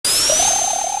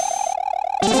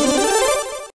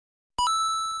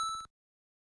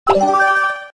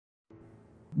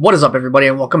What is up, everybody,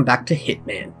 and welcome back to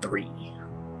Hitman 3.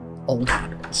 Old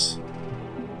Habits.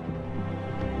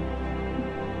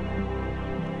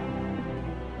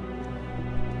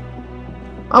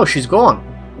 Oh, she's gone.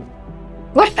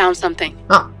 What? I found something.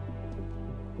 Ah.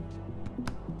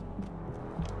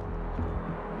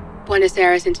 Buenos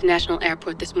Aires International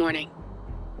Airport this morning.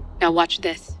 Now watch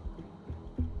this.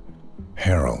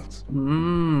 Heralds.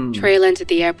 Trail ends at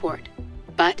the airport,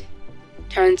 but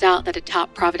turns out that a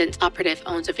top Providence operative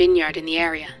owns a vineyard in the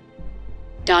area.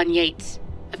 Don Yates,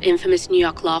 of infamous New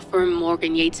York law firm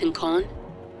Morgan, Yates & Cohn.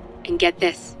 And get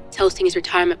this, he's hosting his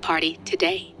retirement party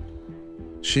today.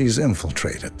 She's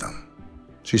infiltrated them.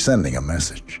 She's sending a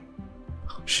message.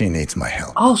 She needs my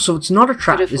help. Oh, so it's not a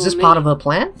trap. Is this part of her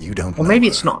plan? You don't Or know maybe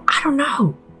her. it's not. I don't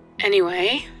know.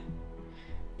 Anyway,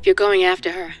 if you're going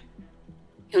after her,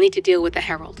 you'll need to deal with the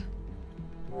Herald.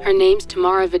 Her name's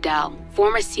Tamara Vidal,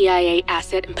 former CIA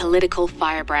asset and political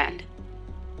firebrand.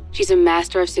 She's a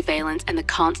master of surveillance and the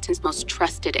Constant's most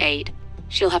trusted aide.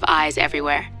 She'll have eyes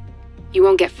everywhere. You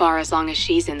won't get far as long as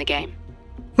she's in the game.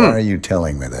 Why are you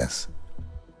telling me this?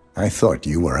 I thought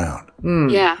you were out.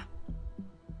 Yeah.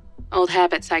 Old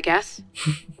habits, I guess.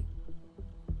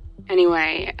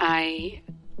 Anyway, I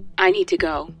need to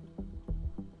go.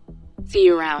 See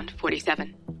you around,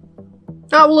 47.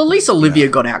 Oh, well, at least Olivia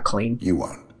got out clean. You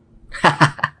won't.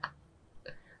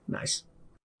 Nice.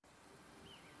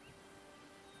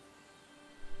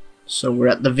 So we're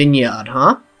at the vineyard,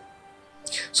 huh?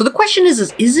 So the question is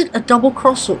it a double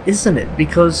cross or isn't it?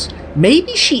 Because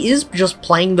maybe she is just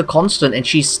playing the Constant and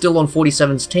she's still on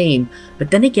 47's team,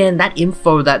 but then again, that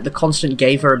info that the Constant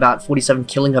gave her about 47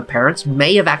 killing her parents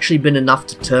may have actually been enough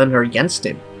to turn her against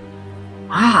him.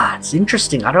 Ah, it's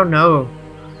interesting. I don't know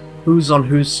who's on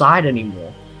whose side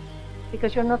anymore.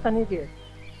 Because you're not an idiot.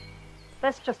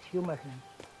 Let's just humor him.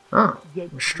 Ah,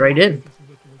 we're straight in.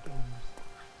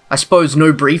 I suppose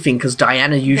no briefing, because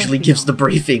Diana usually gives the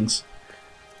briefings.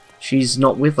 She's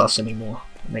not with us anymore.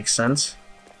 That makes sense.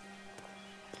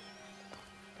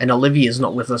 And Olivia's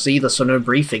not with us either, so no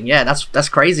briefing. Yeah, that's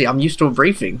crazy. I'm used to a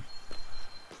briefing.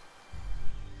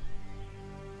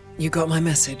 You got my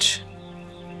message.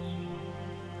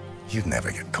 You'd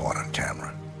never get caught on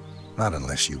camera. Not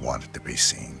unless you wanted to be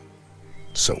seen.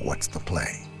 So what's the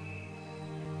play?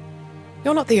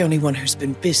 You're not the only one who's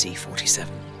been busy,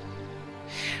 47.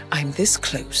 I'm this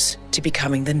close to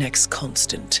becoming the next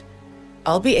Constant.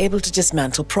 I'll be able to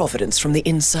dismantle Providence from the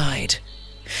inside.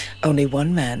 Only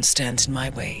one man stands in my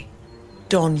way.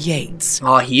 Don Yates.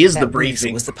 Oh, he is the That briefing.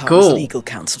 weasel was the party's Cool. legal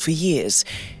counsel for years.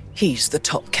 He's the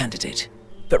top candidate.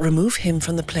 But remove him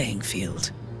from the playing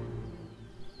field.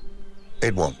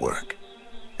 It won't work.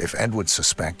 If Edward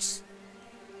suspects...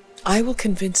 I will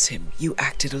convince him you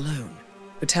acted alone.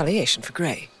 Retaliation for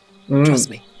Grey. Trust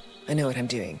me, I know what I'm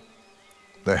doing.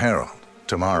 The Herald,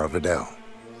 Tamara Vidal.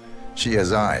 She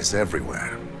has eyes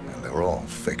everywhere, and they're all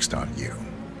fixed on you.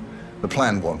 The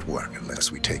plan won't work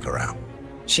unless we take her out.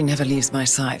 She never leaves my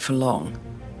side for long.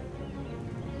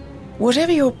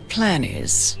 Whatever your plan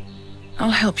is, I'll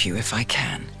help you if I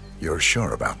can. You're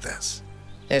sure about this?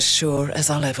 As sure as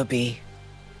I'll ever be.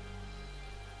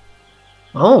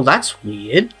 Oh, that's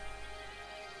weird.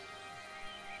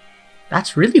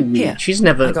 That's really weird. Here, She's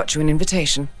never, I got you an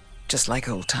invitation, just like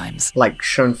old times. like,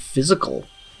 shown physical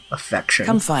affection.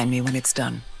 Come find me when it's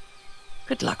done.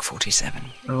 Good luck, 47.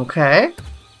 Okay.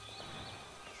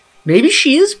 Maybe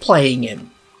she is playing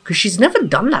him. Because she's never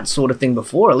done that sort of thing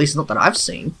before, at least not that I've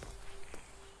seen.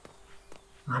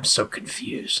 I'm so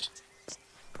confused.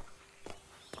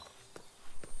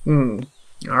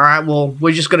 Alright, well,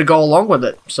 we're just gonna go along with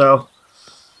it, so...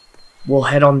 we'll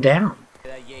head on down.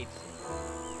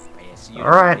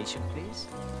 Alright.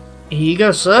 Here you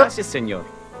go, sir. Gracias, señor.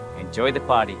 Enjoy the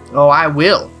party. Oh, I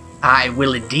will. I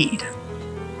will indeed.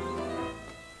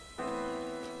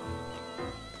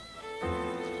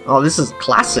 Oh, this is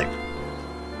classic.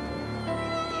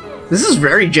 This is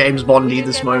very James Bondy,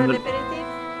 this moment.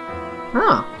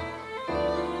 Ah.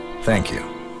 Thank you.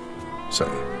 So,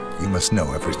 you must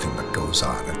know everything that goes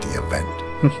on at the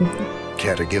event.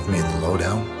 Care to give me the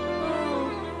lowdown?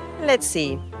 Let's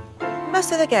see.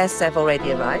 Most of the guests have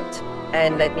already arrived.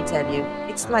 And let me tell you,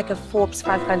 it's like a Forbes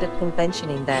 500 convention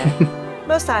in there.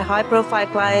 Most are high-profile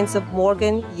clients of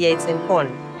Morgan, Yates & Cohn.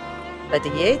 But the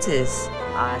Yateses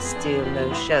are still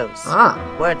no shows. Ah.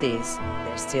 Word is,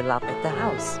 they're still up at the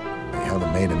house. They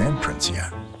haven't made an entrance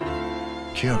yet.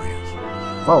 Curious.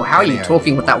 Whoa, how are you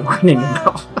talking with that wine in your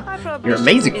mouth? I probably You're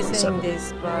amazing shouldn't be for saying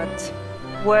this, but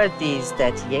word is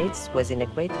that Yates was in a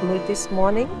great mood this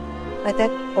morning. But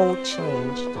that all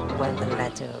changed when the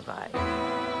letter arrived.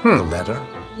 The letter?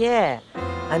 Yeah,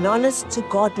 An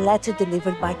honest-to-God letter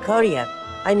delivered by courier.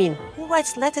 I mean, who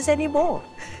writes letters anymore?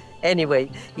 Anyway,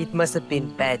 it must have been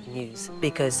bad news,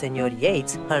 because Senor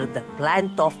Yates heard the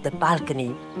plant off the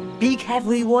balcony. Big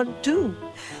heavy one, too.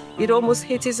 It almost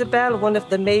hit Isabel, one of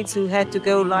the maids who had to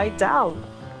go lie down.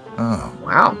 Oh,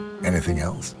 Wow. anything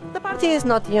else? The party is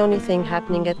not the only thing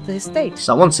happening at the estate.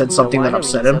 Someone said something that The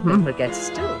upset winery is him. open for guests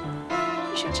too.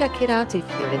 You should check it out if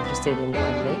you're interested in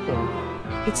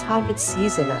winemaking. It's harvest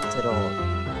season after all.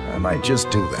 I might just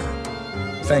do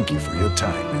that. Thank you for your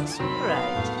time, miss.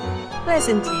 Right.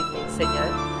 Pleasant evening, senor.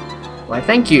 Why,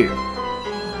 thank you.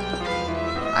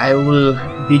 I will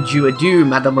bid you adieu,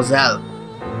 mademoiselle.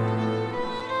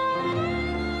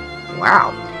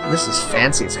 Wow, this is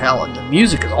fancy as hell, and the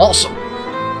music is awesome.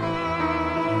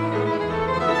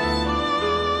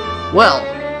 Well,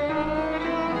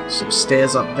 some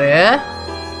stairs up there.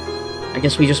 I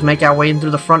guess we just make our way in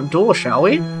through the front door, shall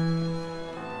we? It's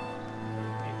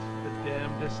the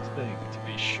damnedest thing, to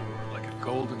be sure, like a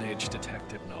golden age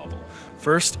detective novel.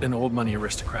 First, an old money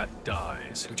aristocrat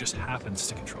dies, who just happens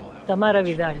to control how. Tamara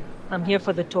Vidal. I'm here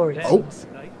for the tourists. Oh,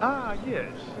 Ah,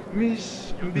 yes.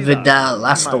 Miss Vidal,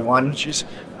 that's the My one. apologies.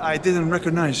 I didn't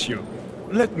recognize you.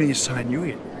 Let me sign you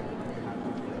in.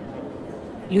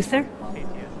 Luther?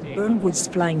 Burnwood's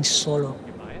flying solo.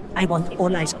 I want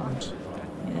all eyes on.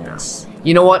 Yes.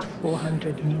 You know what?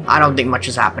 400 million. I don't think much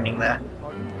is happening there.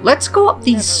 Let's go up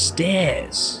these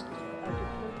stairs.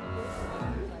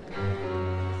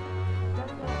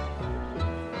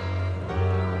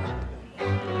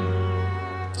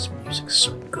 This music's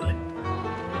so good.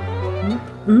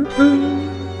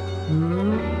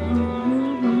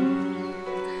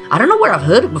 I don't know where I've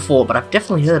heard it before, but I've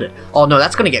definitely heard it. Oh no,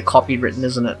 that's gonna get copywritten,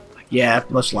 isn't it? Yeah,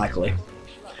 most likely.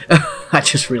 I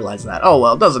just realized that. Oh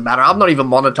well, doesn't matter. I'm not even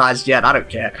monetized yet. I don't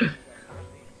care.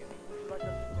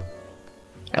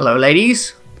 Hello,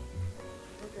 ladies.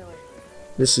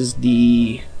 This is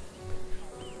the...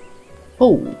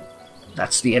 Oh,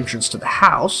 that's the entrance to the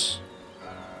house.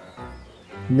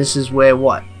 And this is where,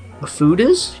 what? The food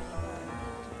is?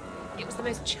 It was the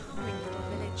most charming little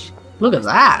village. Look at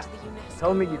that.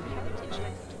 Tell me you did.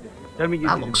 Tell me you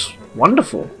That did. looks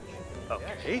wonderful.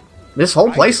 Okay. This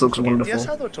whole place looks The wonderful.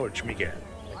 asado torch, Miguel.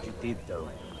 You did, though.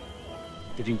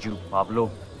 Didn't you,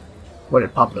 Pablo? What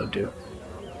did Pablo do?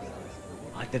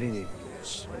 Madre de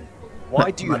Dios.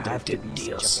 Why do you Madre have de to be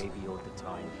Dios. such a baby all the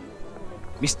time?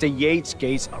 Mr. Yates'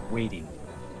 gates are waiting.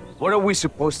 What are we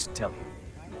supposed to tell him?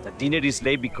 That dinner is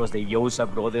late because the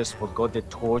Yosa brothers forgot the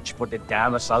torch for the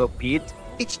damn asado pit?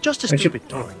 It's just a Don't you- stupid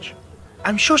torch.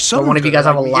 I'm sure Don't someone. one of you guys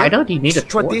have a lighter? Do you need a It's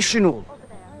torch? traditional.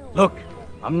 Look,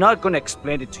 I'm not gonna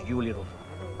explain it to you, little.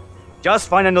 Just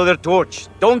find another torch.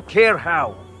 Don't care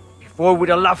how. Before with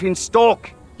a laughing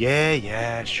stock.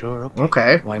 Yeah, sure. Okay.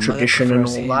 Okay, Why tradition mother and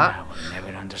prefers all him, that. I will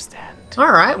never understand.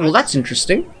 Alright, well that's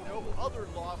interesting.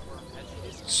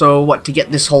 So what, to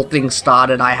get this whole thing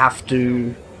started I have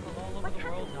to...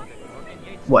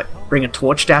 What, bring a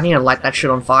torch down here and light that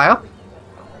shit on fire?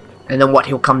 And then what,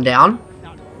 he'll come down?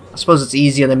 I suppose it's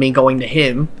easier than me going to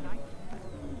him.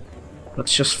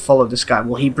 Let's just follow this guy.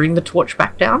 Will he bring the torch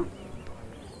back down?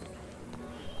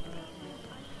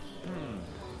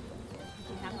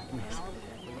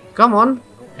 Come on,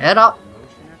 head up.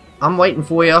 I'm waiting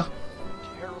for you.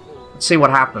 Let's see what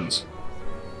happens.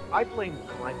 I blame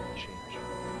climate change.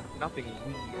 Nothing we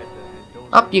at the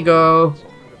Mendoza Up you go.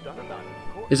 have done about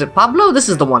it. Is it Pablo? This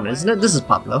is the one, isn't it? This is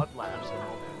Pablo.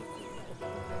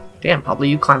 Damn, Pablo,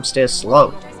 you climb stairs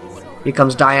slow. Here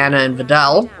comes Diana and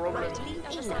Vidal.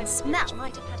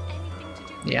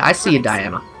 Yeah, I see you,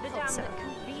 Diana.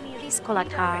 Please call a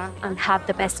car and have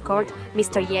the best court,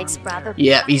 Mr. Yates' brother.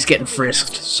 Yeah, he's getting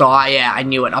frisked. So, yeah, I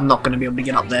knew it. I'm not going to be able to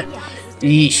get up there.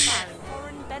 Yeesh.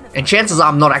 And chances are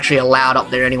I'm not actually allowed up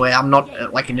there anyway. I'm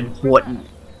not, like, an important,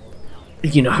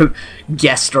 you know,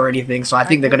 guest or anything. So I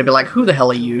think they're going to be like, who the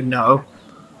hell are you? No.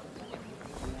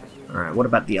 Alright, what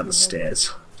about the other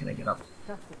stairs? Can I get up?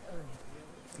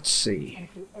 Let's see.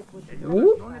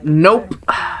 Ooh, nope.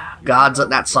 Guards at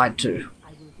that side too.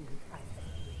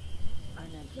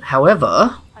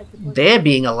 However, they're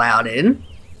being allowed in,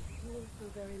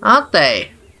 aren't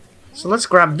they? So let's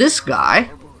grab this guy,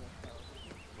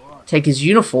 take his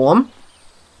uniform,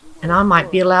 and I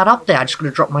might be allowed up there. I just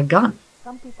gotta drop my gun.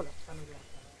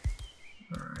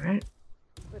 Alright.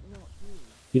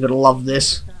 You're gonna love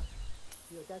this.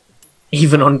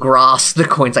 Even on grass, the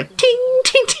coin's like ting,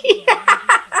 ting, ting.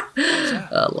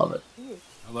 I love it.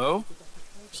 Hello?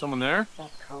 Someone there?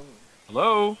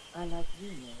 Hello?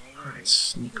 Alright,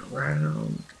 sneak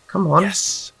around. Come on.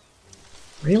 Yes.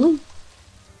 Really?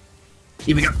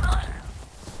 Here we go.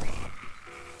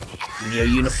 Give me your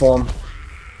uniform.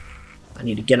 I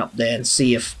need to get up there and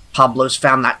see if Pablo's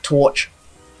found that torch.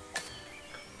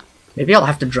 Maybe I'll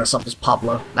have to dress up as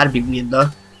Pablo. That'd be weird though.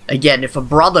 Again, if a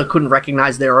brother couldn't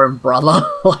recognize their own brother,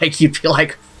 like, you'd be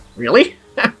like, really?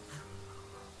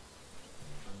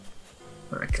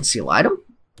 Alright, conceal item.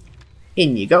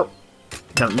 In you go.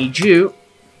 Don't need you.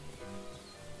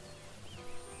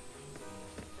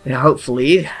 Now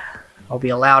hopefully, I'll be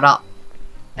allowed up,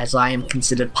 as I am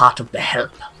considered part of the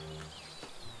help.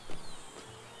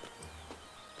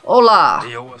 Hola!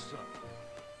 Yo, what's up?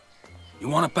 You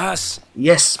wanna pass?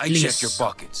 Yes, please. I check your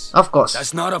pockets. Of course.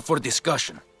 That's not up for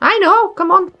discussion. I know,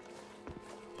 come on.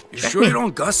 You sure you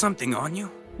don't got something on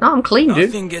you? No, I'm clean, dude.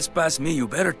 Nothing gets past me, you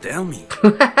better tell me.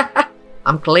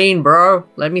 I'm clean, bro.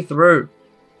 Let me through.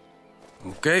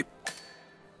 Okay.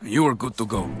 You are good to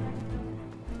go.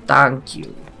 Thank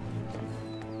you.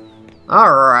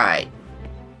 Alright.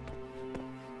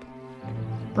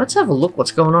 Let's have a look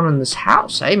what's going on in this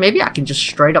house, eh? Maybe I can just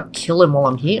straight up kill him while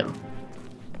I'm here.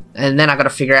 And then I gotta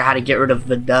figure out how to get rid of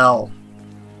Vidal.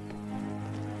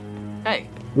 Hey.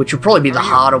 Which would probably be the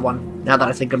harder one, now that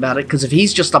I think about it. Because if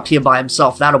he's just up here by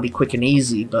himself, that'll be quick and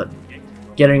easy. But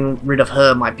getting rid of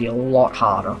her might be a lot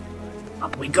harder.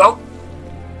 Up we go.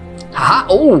 Haha!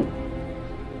 Oh!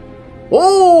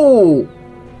 Oh!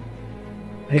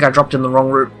 I think I dropped in the wrong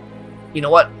route. You know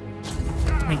what?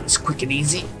 Make this quick and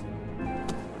easy.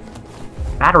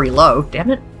 Battery low, damn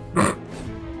it. Alright.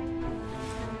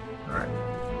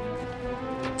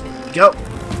 There we go.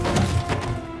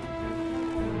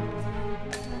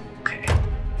 Okay.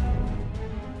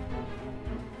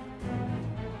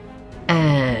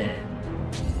 And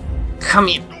come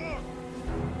here.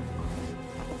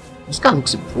 This guy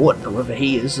looks important, whoever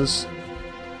he is. Has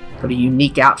got a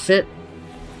unique outfit.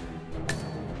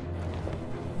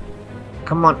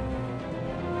 Come on.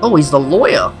 Oh, he's the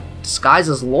lawyer. Disguised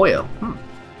as lawyer.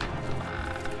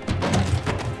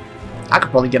 I could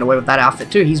probably get away with that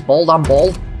outfit too. He's bald, I'm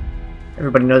bald.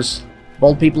 Everybody knows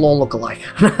bald people all look alike.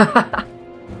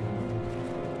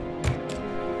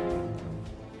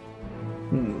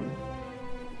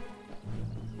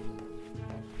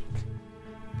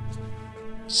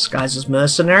 Disguised as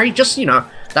mercenary. Just, you know,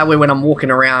 that way when I'm walking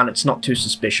around, it's not too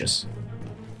suspicious.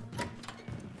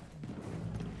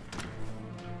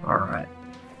 Alright.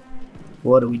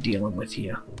 What are we dealing with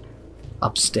here?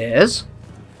 Upstairs?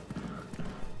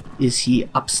 Is he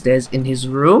upstairs in his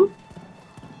room?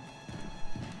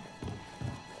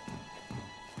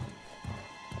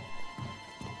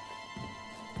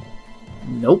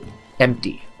 Nope.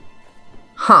 Empty.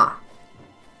 Huh.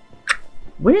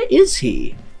 Where is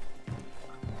he?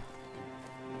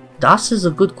 That is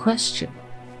a good question.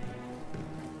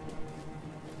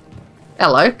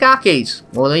 Hello, car keys.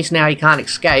 Well, at least now he can't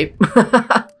escape.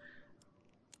 The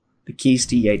keys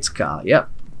to Yates' car, yep.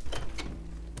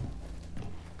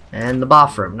 And the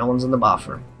bathroom. No one's in the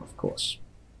bathroom, of course.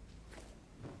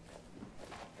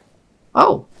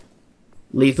 Oh!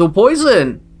 Lethal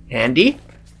poison! Handy.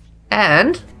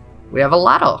 And we have a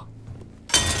ladder.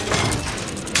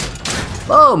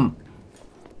 Boom!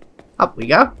 Up we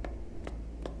go.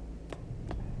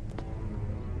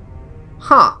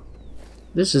 Huh.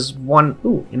 This is one...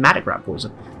 Ooh, hematite rat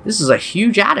poison. This is a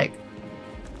huge attic.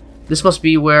 This must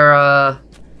be where, I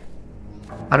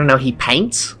don't know, he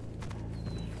paints?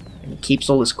 And he keeps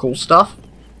all his cool stuff.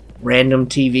 Random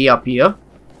TV up here.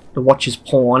 To watch his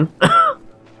porn.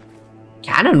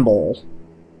 Cannonball?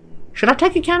 Should I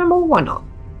take a cannonball? Why not?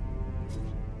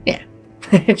 Yeah.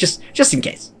 just in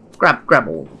case. Grab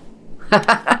all of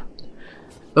them.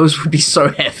 Those would be so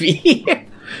heavy.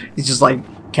 He's just like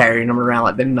carrying them around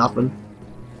like they're nothing.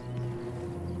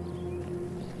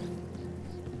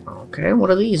 Okay, what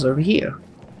are these over here?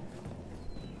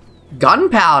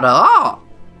 Gunpowder! Oh!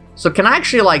 So can I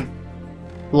actually, like,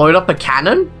 load up a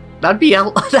cannon? That'd be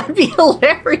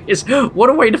hilarious! What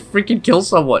a way to freaking kill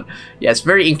someone. Yeah, it's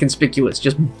very inconspicuous.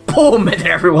 Just boom! And then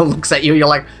everyone looks at you. You're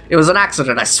like, it was an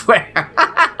accident, I swear.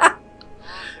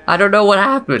 I don't know what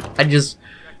happened.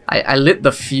 I lit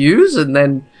the fuse and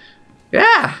then...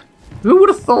 Yeah! Who would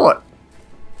have thought?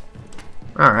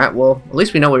 Alright, well, at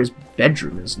least we know where his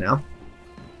bedroom is now.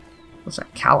 What's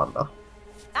that calendar?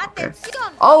 Okay.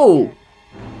 Oh!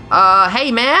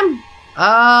 Hey, ma'am.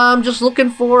 I'm just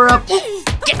looking for a...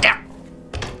 Get down!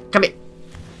 Come here.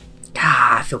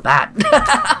 Ah, I feel bad.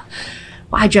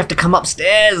 Why'd you have to come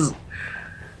upstairs?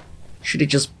 Should have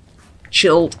just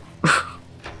chilled.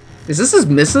 Is this his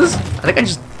missus? I think I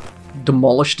just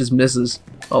demolished his missus.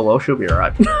 Oh well, she'll be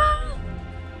alright.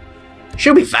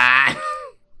 She'll be fine.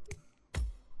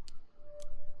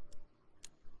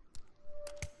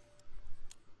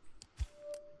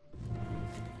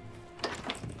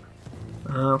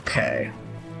 Okay.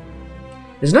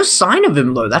 There's no sign of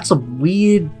him, though. That's a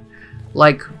weird...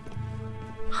 Like...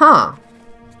 Huh.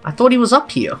 I thought he was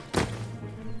up here.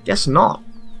 Guess not.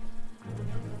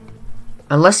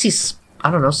 Unless he's, I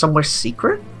don't know, somewhere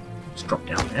secret? Let's drop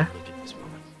down there.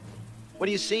 What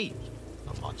do you see?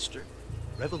 A monster?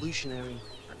 Revolutionary?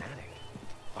 Fanatic?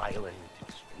 Violent?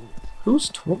 Extremist? Who's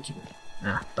talking?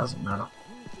 Nah, doesn't matter.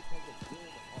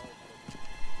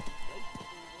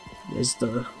 There's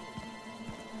the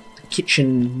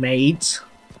kitchen maids.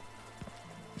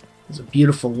 There's a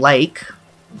beautiful lake.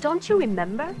 Don't you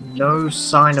remember? No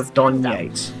sign of Don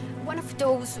Yates. One of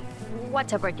those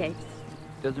whatever gates.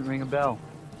 Doesn't ring a bell.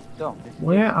 Don't.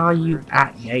 Where are you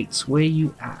at, Yates? Where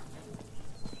you at?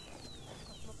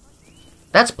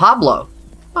 That's Pablo.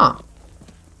 Huh.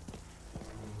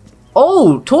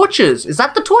 Oh, torches! Is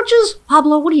that the torches?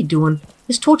 Pablo, what are you doing?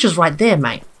 There's torches right there,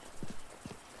 mate.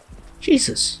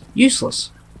 Jesus.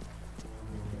 Useless.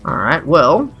 Alright,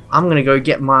 well, I'm gonna go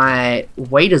get my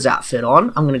waiter's outfit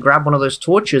on. I'm gonna grab one of those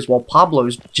torches while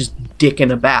Pablo's just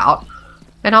dicking about.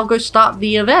 And I'll go start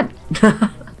the event.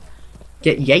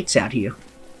 Get Yates out here.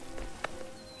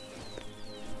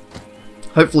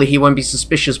 Hopefully he won't be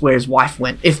suspicious where his wife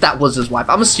went, if that was his wife.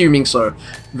 I'm assuming so.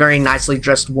 Very nicely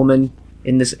dressed woman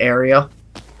in this area.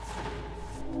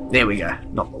 There we go.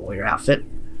 Not the lawyer outfit.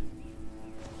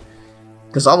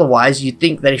 Because otherwise, you'd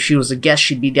think that if she was a guest,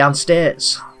 she'd be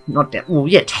downstairs. Not down. Well,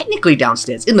 yeah, technically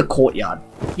downstairs, in the courtyard.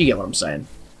 You get what I'm saying.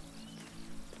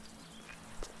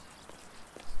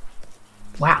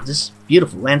 Wow, this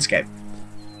beautiful landscape.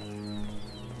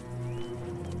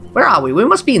 Where are we? We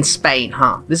must be in Spain,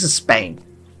 huh? This is Spain.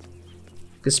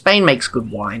 Because Spain makes good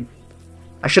wine.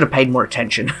 I should have paid more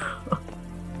attention.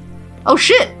 Oh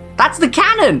shit! That's the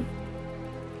cannon!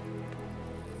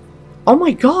 Oh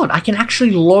my god, I can actually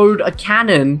load a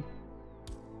cannon.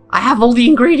 I have all the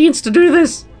ingredients to do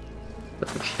this. Put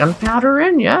the gunpowder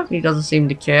in, yeah? He doesn't seem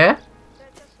to care.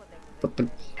 Put the...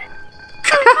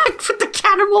 Put the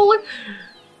cannonball in?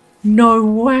 No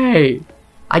way.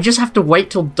 I just have to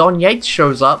wait till Don Yates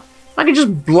shows up. I can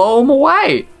just blow him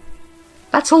away.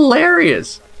 That's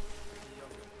hilarious.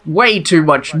 Way too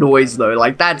much noise though,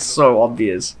 like that's so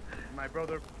obvious.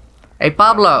 Hey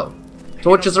Pablo,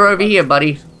 torches are over here,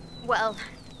 buddy. Well,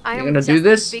 I You're am gonna just do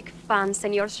this? a big fan,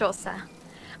 Senor Sosa.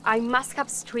 I must have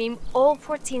streamed all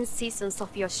 14 seasons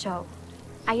of your show.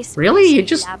 I Really? You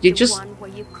especially just loved the one where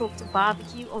you cooked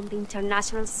barbecue on the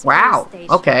international space Wow, station.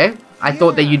 okay. I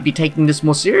thought that you'd be taking this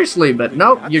more seriously, but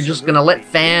nope, you're just gonna let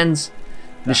fans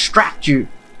distract you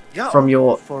from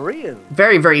your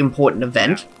very, very important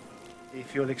event.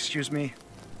 If you'll excuse me,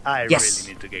 I Yes.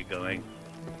 really need to get going.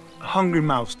 Hungry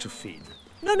mouths to feed.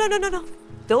 No.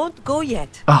 Don't go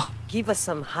yet. Oh. Give us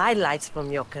some highlights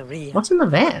from your career. What's in the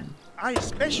van? I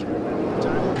especially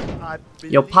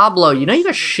Yo, Pablo, you know you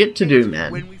got shit to do,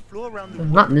 man.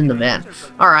 There's nothing in the van.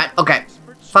 Alright, okay.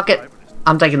 Fuck it.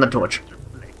 I'm taking the torch.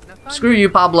 Screw you,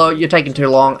 Pablo. You're taking too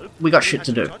long. We got shit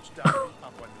to do.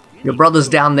 Your brother's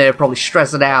down there probably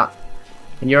stressing out.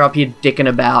 And you're up here dicking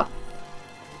about.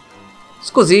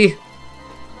 Scusi.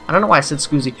 I don't know why I said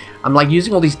scusi. I'm like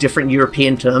using all these different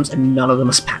European terms and none of them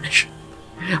are Spanish.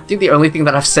 I think the only thing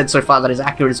that I've said so far that is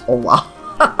accurate is hola.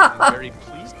 Very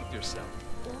pleased with yourself.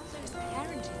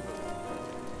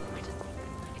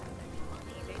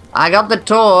 I got the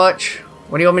torch.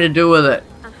 What do you want me to do with it?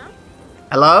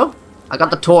 Hello? I got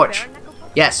the torch.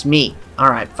 Yes, me.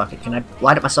 Alright, fuck it. Can I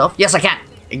light it myself? Yes, I can.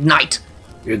 Ignite.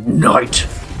 Ignite.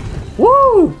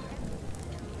 Woo!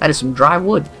 That is some dry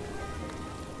wood.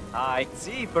 I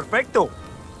see, perfecto.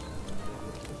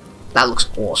 That looks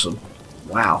awesome.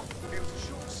 Wow.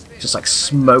 Just like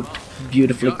smoked,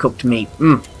 beautifully cooked meat.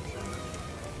 Mmm.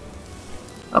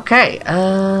 Okay,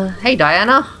 hey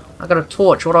Diana. I got a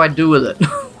torch. What do I do with it?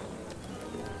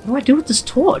 What do I do with this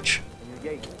torch?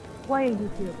 Why are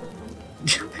you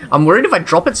here? I'm worried if I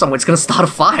drop it somewhere, it's gonna start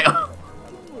a fire.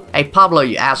 Hey Pablo,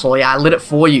 you asshole. Yeah, I lit it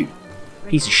for you.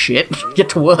 Piece of shit. Get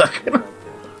to work.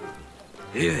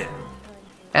 Yeah.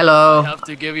 Hello. I have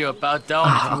to give you a pat down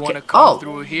if you want to okay. come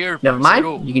through here. Never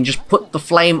mind. You can just put the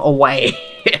flame away.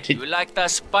 You like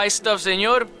that spice stuff,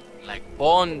 senor? Like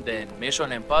Bond and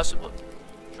Mission Impossible?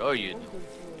 Sure you do.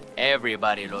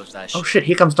 Everybody loves that shit. Oh shit,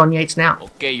 here comes Don Yates now.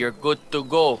 Okay, you're good to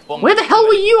go. Where the hell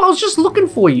were you? I was just looking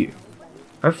for you.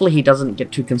 Hopefully he doesn't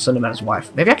get too concerned about his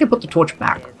wife. Maybe I can put the torch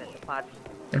back.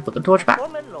 Can I put the torch back?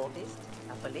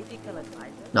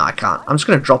 No, I can't. I'm just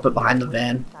gonna drop it behind the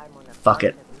van. Fuck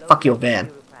it. Fuck your van.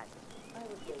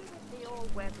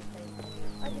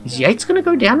 Is Yates gonna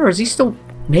go down or is he still...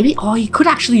 Maybe... Oh, he could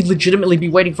actually legitimately be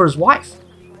waiting for his wife.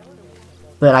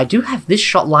 But I do have this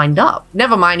shot lined up.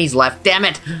 Never mind, he's left. Damn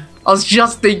it! I was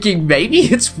just thinking maybe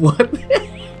it's worth it.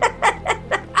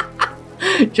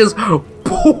 Just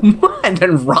boom and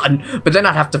then run. But then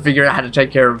I'd have to figure out how to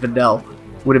take care of Vidal.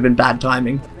 Would have been bad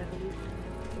timing.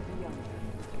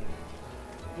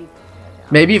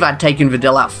 Maybe if I'd taken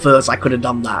Vidal out first, I could have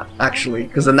done that, actually.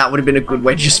 Because then that would have been a good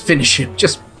way to just finish him.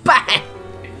 Just bang!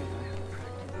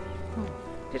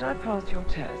 Did I pass your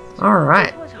test?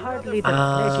 Alright.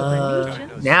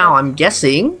 Now I'm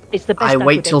guessing I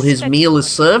wait till his meal is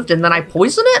served and then I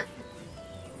poison it?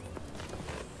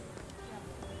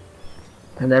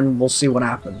 And then we'll see what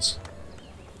happens.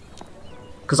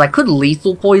 Because I could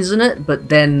lethal poison it, but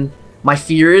then my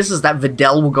fear is that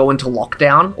Vidal will go into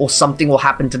lockdown or something will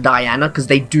happen to Diana, because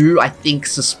they do, I think,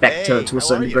 suspect her to a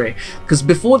certain degree. Because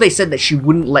before they said that she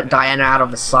wouldn't let Diana out of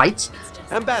her sight,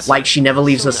 like she never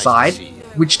leaves her side,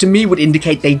 which to me would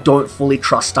indicate they don't fully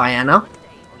trust Diana.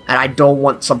 And I don't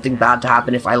want something bad to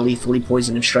happen if I lethally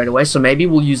poison him straight away, so maybe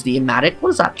we'll use the Ematic. What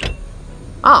is that?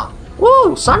 Ah,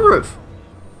 woo, sunroof.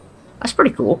 That's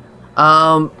pretty cool.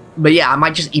 But yeah, I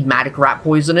might just Ematic rat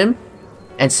poison him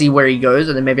and see where he goes,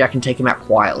 and then maybe I can take him out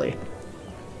quietly.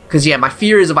 Because yeah, my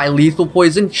fear is if I lethal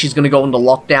poison, she's going to go into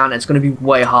lockdown, and it's going to be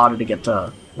way harder to get to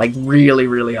her. Like, really,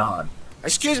 really hard.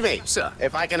 Excuse me, sir.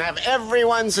 If I can have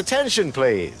everyone's attention,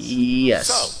 please. Yes.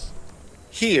 So,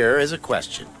 here is a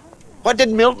question. What did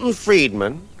Milton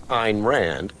Friedman, Ayn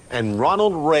Rand, and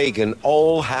Ronald Reagan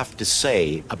all have to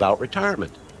say about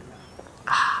retirement?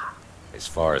 As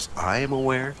far as I am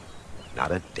aware,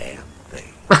 not a damn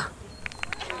thing.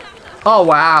 Oh,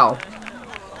 wow.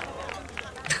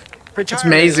 It's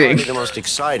amazing. It's the most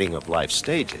exciting of life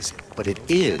stages, but it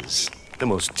is the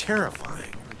most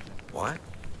terrifying. Why?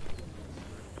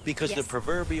 Because the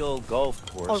proverbial golf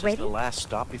course is the last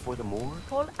stop before the morgue?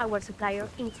 Call our supplier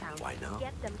in town. Why not?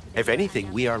 If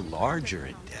anything, we are larger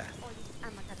in death.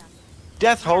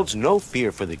 Death holds no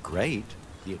fear for the great,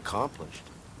 the accomplished.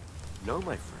 No,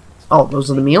 my friends. Oh,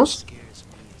 those are the meals? What scares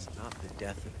me is not the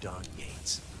death of Don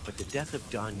Yates, but the death of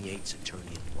Don Yates,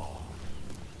 attorney-at-law.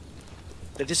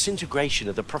 The disintegration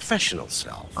of the professional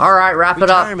self. Alright, wrap it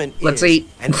up. Retirement Let's is eat.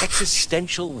 an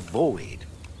existential void,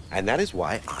 and that is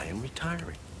why I am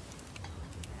retiring.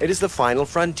 It is the final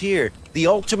frontier, the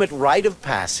ultimate rite of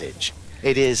passage.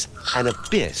 It is an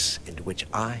abyss into which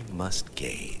I must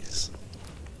gaze.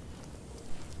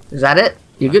 Is that it?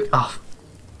 You good? Oh.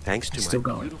 Thanks to Still my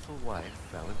going. beautiful wife,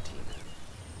 Valentina,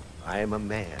 I am a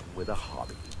man with a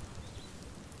hobby.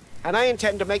 And I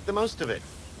intend to make the most of it.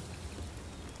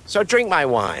 So drink my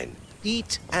wine,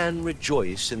 eat and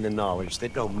rejoice in the knowledge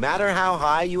that no matter how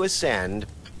high you ascend,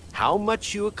 how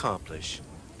much you accomplish,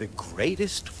 the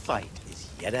greatest fight is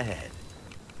yet ahead.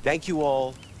 Thank you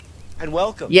all, and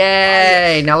welcome.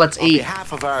 Yay! Now let's eat. On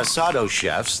behalf of our asado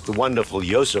chefs, the wonderful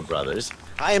Yosa brothers,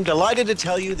 I am delighted to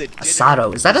tell you that...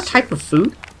 Asado, is that a type of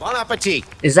food? Bon appetit!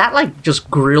 Is that like just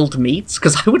grilled meats?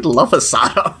 Because I would love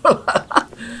asado.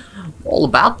 All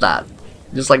about that.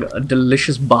 Just like a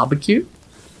delicious barbecue.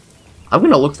 I'm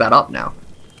gonna look that up now.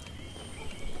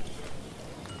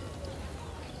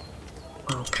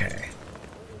 Okay.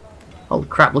 Holy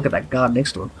crap, look at that guard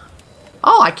next to him.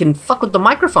 Oh, I can fuck with the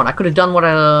microphone. I could have done what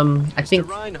I think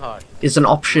is an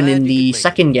option in the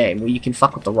second game where you can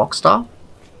fuck with the Rockstar.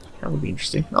 That would be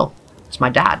interesting. Oh, it's my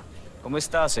dad. ¿Cómo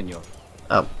está, señor?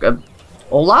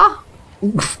 Hola?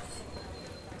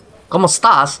 ¿Cómo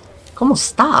estás? ¿Cómo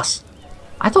estás?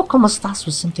 I thought ¿cómo estás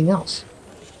was something else.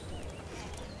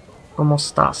 ¿Cómo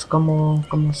estás? ¿Cómo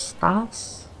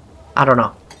estás? I don't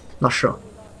know. Not sure.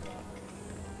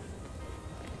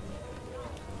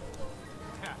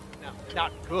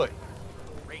 Not good.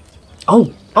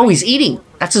 Oh, he's eating.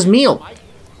 That's his meal.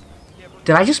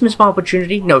 Did I just miss my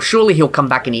opportunity? No, surely he'll come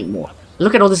back and eat more.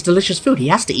 Look at all this delicious food. He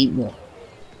has to eat more.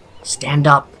 Stand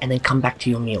up and then come back to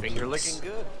your meal, please.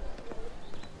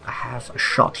 I have a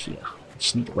shot here. I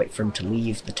just need to wait for him to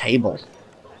leave the table.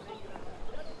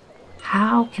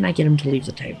 How can I get him to leave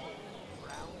the table?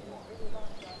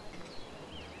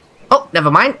 Oh,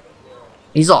 never mind.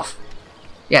 He's off.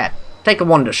 Yeah, take a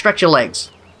wander. Stretch your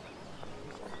legs.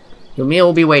 Your meal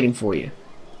will be waiting for you.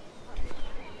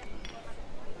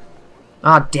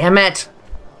 Ah, damn it.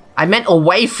 I meant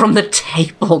away from the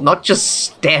table, not just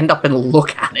stand up and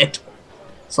look at it.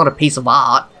 It's not a piece of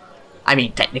art. I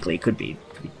mean, technically it could be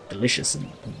delicious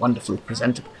and wonderfully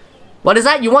presented. What is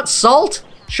that? You want salt?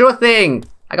 Sure thing.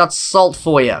 I got salt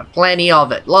for you. Plenty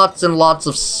of it. Lots and lots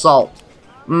of salt.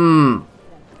 Mmm.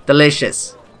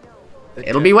 Delicious.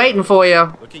 It'll be waiting for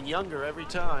you. Looking younger every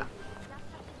time.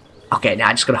 Okay, now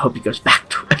I just gotta hope he goes back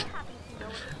to it.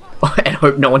 And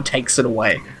hope no one takes it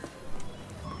away.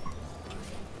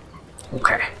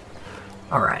 Okay.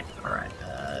 Alright.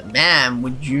 ma'am,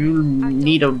 would you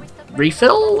need a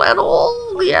refill at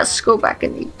all? Yes, go back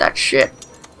and eat that shit.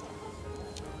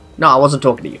 No, I wasn't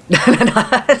talking to you.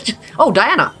 Oh,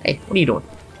 Diana. Hey, what are you doing?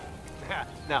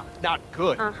 No, not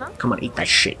good. Come on, eat that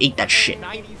shit. Eat that shit.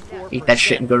 Eat that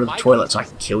shit and go to the toilet so I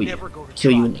can kill you.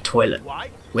 Kill you in the toilet.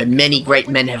 Where many great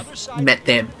men have met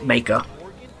their maker.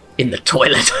 In the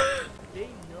toilet.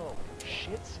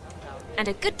 And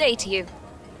a good day to you.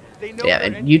 Yeah,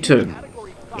 and you too.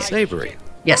 Savory.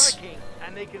 Yes.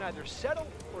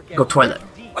 Go toilet.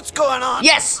 What's going on?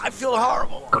 Yes! I feel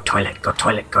horrible. Go toilet, go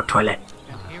toilet, go toilet.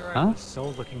 Huh? So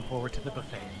looking forward to the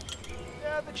buffet.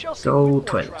 Go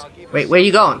toilet. Wait, where are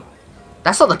you going?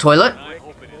 That's not the toilet.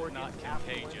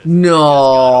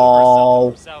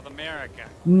 No.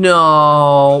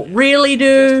 No. Really,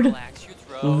 dude?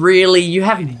 Really? You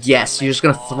have... Yes, you're just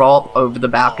gonna throw up over the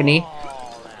balcony?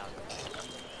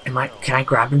 Can I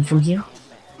grab him from here?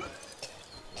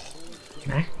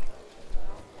 Can I?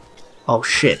 Oh,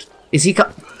 shit. Is he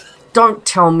Don't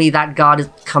tell me that guard is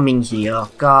coming here.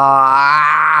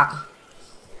 God.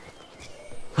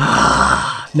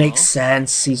 Makes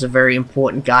sense. He's a very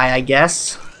important guy, I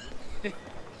guess.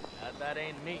 That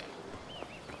ain't me.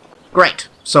 Great.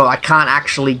 So I can't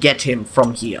actually get him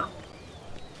from here.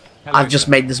 I've just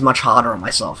made this much harder on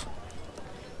myself.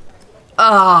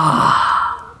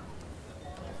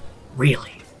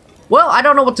 Really? Well, I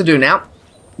don't know what to do now.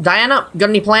 Diana, got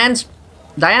any plans?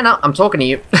 Diana, I'm talking to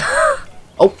you.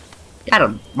 Oh, get out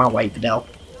of my way, Fidel.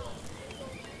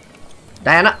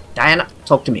 Diana,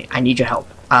 talk to me. I need your help.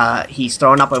 He's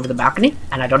throwing up over the balcony,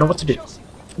 and I don't know what to do.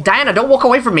 Diana, don't walk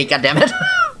away from me, goddammit.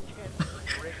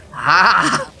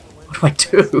 What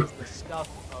do I do?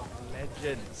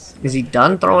 Is he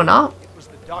done throwing up?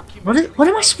 What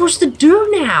am I supposed to do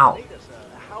now?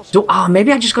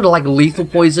 Maybe I just gotta like lethal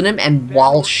poison him and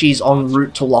while she's en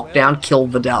route to lockdown, kill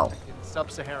Vidal.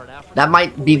 That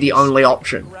might be the only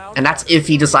option. And that's if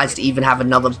he decides to even have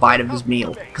another bite of his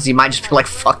meal. Because he might just be like,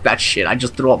 fuck that shit, I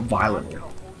just threw up violently.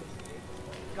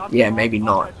 Yeah, maybe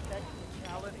not.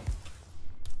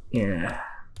 Yeah.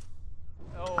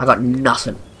 I got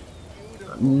nothing.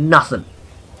 Nothing.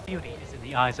 Beauty is in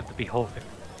the eyes of the beholder.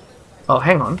 Oh,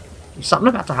 hang on. Is something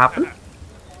about to happen?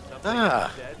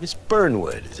 Ah, Miss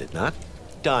Burnwood, is it not?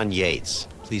 Don Yates.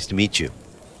 Pleased to meet you.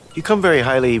 You come very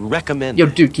highly recommended. Yo,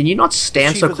 dude, can you not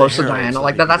stand so close to Diana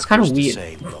like that? That's kind of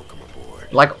weird.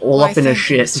 Like, all up in her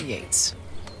shit. Mr. Yates.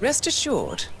 Rest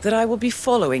assured that I will be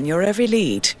following your every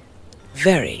lead.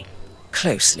 Very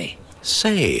closely.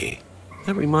 Say,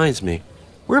 that reminds me.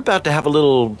 We're about to have a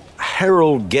little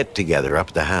herald get-together up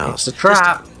at the house. It's a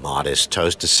trap. Just a modest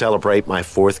toast to celebrate my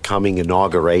forthcoming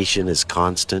inauguration as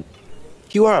Constant.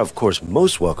 You are, of course,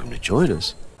 most welcome to join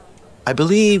us. I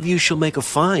believe you shall make a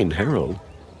fine herald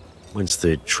once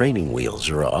the training wheels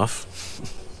are off.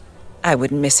 I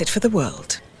wouldn't miss it for the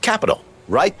world. Capital.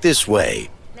 Right this way.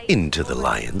 Into the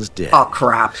lion's den. Oh,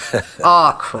 crap.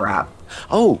 Oh, crap.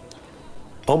 Oh,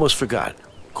 almost forgot.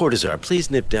 Cortazar, please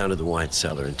nip down to the wine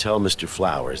cellar and tell Mr.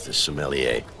 Flowers, the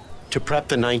sommelier, to prep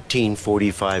the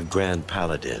 1945 Grand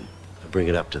Paladin and bring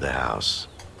it up to the house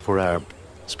for our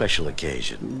special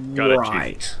occasion. Got it,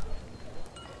 right.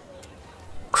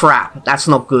 Crap, that's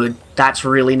not good. That's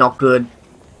really not good.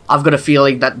 I've got a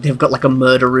feeling that they've got like a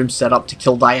murder room set up to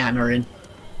kill Diana in.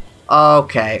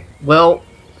 Okay, well...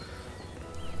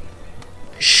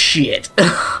 Shit.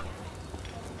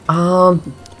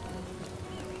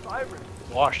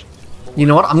 You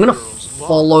know what? I'm gonna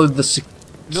follow the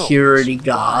security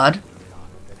guard.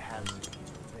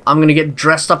 I'm gonna get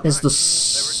dressed up as the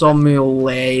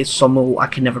sommelier. I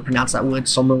can never pronounce that word.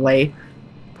 Sommelier.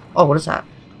 Oh, what is that?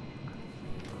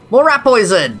 More rat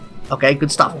poison! Okay,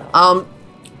 good stuff.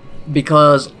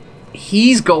 Because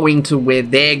he's going to where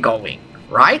they're going,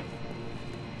 right?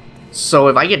 So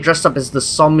if I get dressed up as the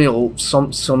sommelier,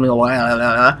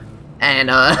 and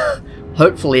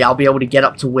hopefully I'll be able to get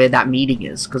up to where that meeting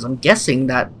is, because I'm guessing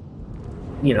that,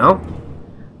 you know,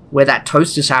 where that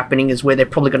toast is happening is where they're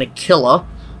probably going to kill her,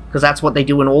 because that's what they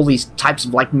do in all these types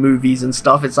of, like, movies and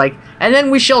stuff. It's like, and then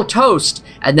we shall toast,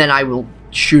 and then I will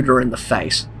shoot her in the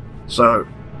face. So,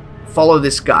 follow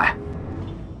this guy.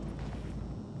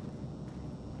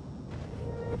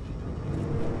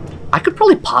 I could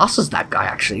probably pass as that guy,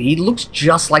 actually. He looks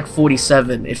just like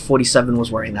 47 if 47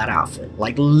 was wearing that outfit.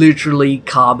 Like, literally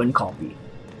carbon copy.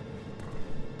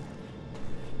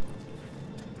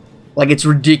 Like, it's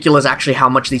ridiculous, actually, how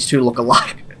much these two look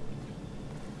alike.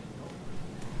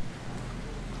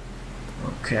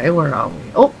 Okay, where are we?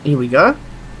 Oh, here we go.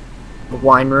 The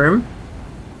wine room.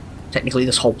 Technically,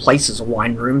 this whole place is a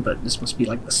wine room, but this must be,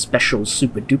 like, the special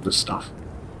super-duper stuff.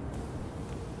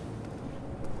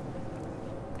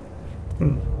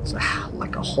 There's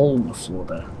like a hole in the floor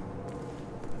there.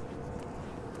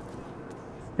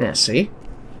 Yeah, see?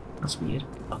 That's weird.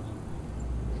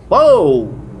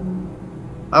 Whoa!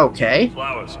 Okay.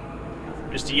 Flowers.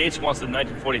 Mr. Yates wants the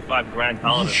 1945 Grand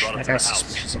Paladin brought up to the house.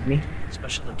 Suspicious of me.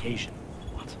 Special occasion.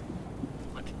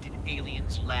 What did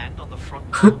aliens land on the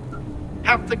front lawn?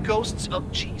 Have the ghosts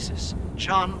of Jesus,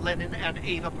 John Lennon and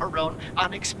Eva Perón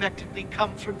unexpectedly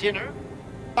come for dinner?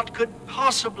 What could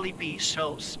possibly be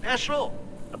so special?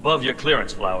 Above your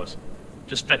clearance, Flowers.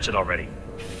 Just fetch it already.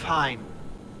 Fine.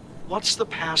 What's the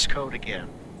passcode again?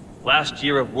 Last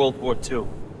year of World War II.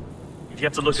 If you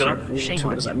have to look it up, shame on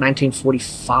What is you. that,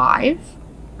 1945?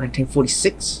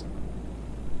 1946?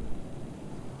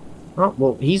 Oh,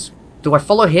 well, he's... Do I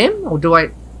follow him? Or do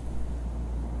I...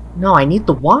 No, I need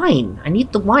the wine. I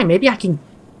need the wine. Maybe I can...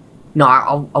 No,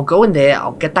 I'll go in there,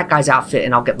 I'll get that guy's outfit,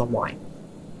 and I'll get the wine.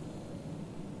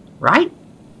 Right?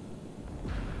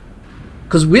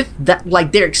 Because with that,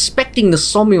 like, they're expecting the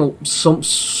sommelier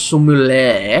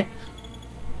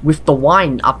with the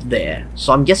wine up there.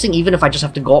 So I'm guessing even if I just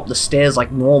have to go up the stairs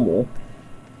like normal,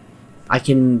 I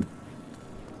can,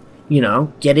 you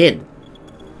know, get in.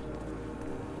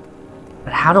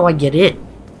 But how do I get in?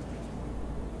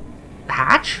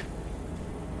 Hatch?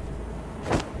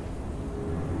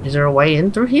 Is there a way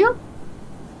in through here?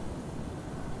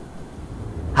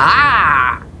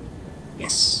 Ah!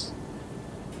 Yes.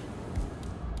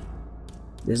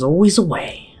 There's always a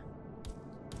way.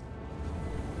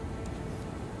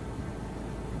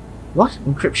 What?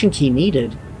 Encryption key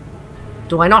needed.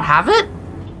 Do I not have it?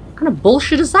 What kind of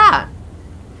bullshit is that?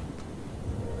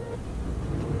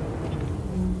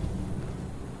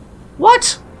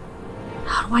 What?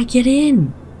 How do I get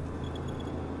in?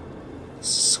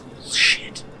 This is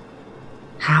bullshit.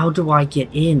 How do I get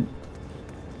in?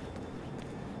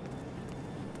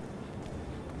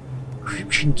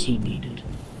 Encryption key needed.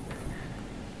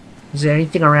 Is there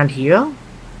anything around here?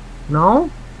 No?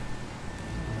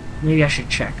 Maybe I should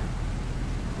check.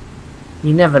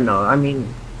 You never know. I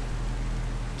mean,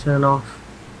 turn off.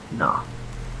 No.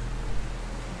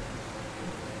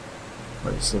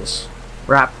 What is this?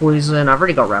 Rat poison. I've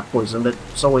already got rat poison, but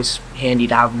it's always handy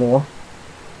to have more.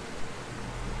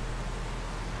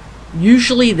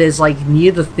 Usually there's like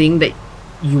near the thing that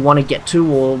you want to get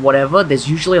to or whatever, there's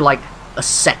usually like a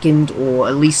second or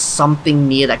at least something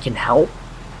near that can help.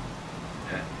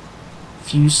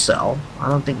 Fuse cell. I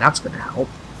don't think that's gonna help,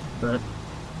 but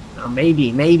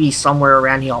maybe somewhere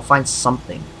around here I'll find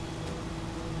something.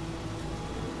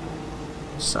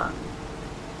 What's that?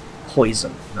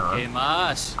 Poison. No.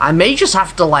 I may just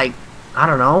have to, like, I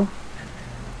don't know,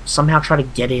 somehow try to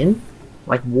get in,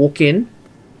 like walk in.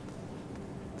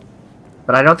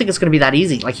 But I don't think it's gonna be that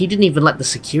easy. Like, he didn't even let the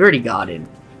security guard in.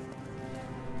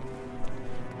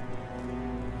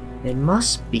 There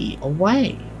must be a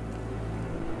way.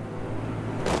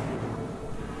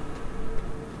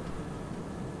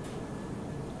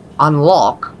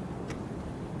 Unlock?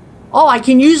 Oh, I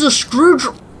can use a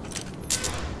screwdriver.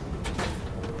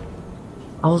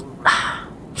 Oh,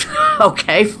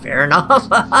 okay, fair enough.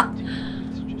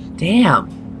 Damn.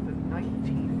 The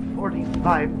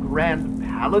 1945 Grand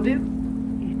Paladin?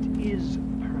 It is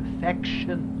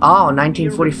perfection. Oh,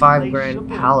 1945 Grand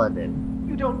Paladin.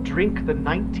 You don't drink the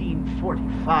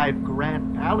 1945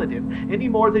 Grand Paladin any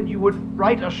more than you would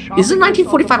write a shot. Isn't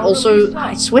 1945 also...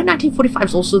 I swear 1945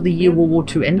 is also the year World War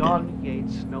II ended. Or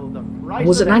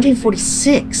was it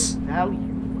 1946? Value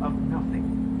of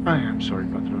nothing. I am sorry,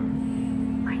 Patron.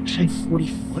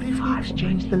 1945. What if you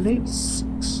exchanged the label?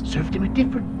 Served him a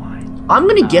different wine. I'm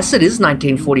gonna guess it is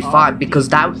 1945 because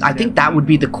that, I think that would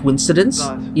be the coincidence.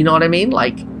 You know what I mean?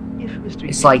 Like,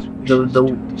 it's like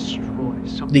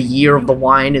the year of the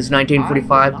wine is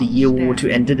 1945. The year World War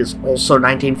II ended is also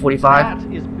 1945.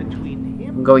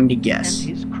 I'm going to guess.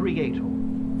 His creator.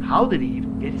 How did he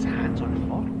even get his hands on a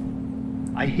bottle?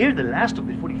 I hear the last of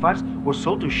the 45s was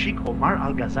sold to Sheikh Omar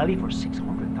Al-Ghazali for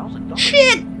 $600,000.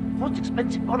 Shit! Most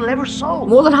expensive bottle ever sold.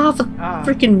 More than half a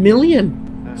freaking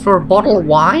million for a bottle of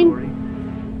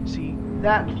wine? See,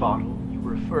 that bottle you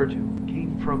refer to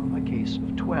came from a case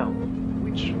of 12,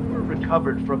 which were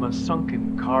recovered from a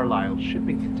sunken Carlisle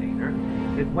shipping container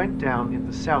that went down in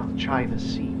the South China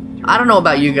Sea. I don't know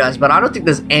about you guys, but I don't think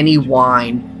there's any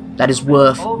wine that is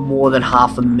worth more than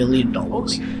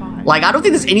 $500,000. Like, I don't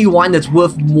think there's any wine that's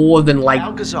worth more than, like,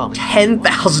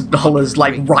 $10,000,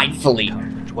 like, rightfully.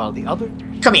 While the other...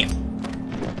 Come here.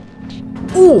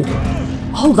 Ooh!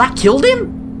 Oh, that killed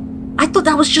him? I thought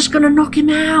that was just gonna knock him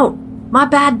out. My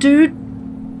bad, dude.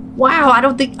 Wow, I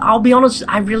don't think... I'll be honest,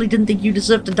 I really didn't think you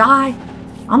deserved to die.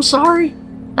 I'm sorry.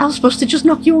 That was supposed to just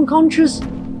knock you unconscious.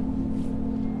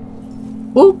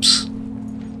 Oops.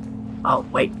 Oh,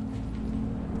 wait.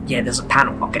 Yeah, there's a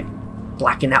panel. Okay.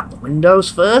 Blacken out the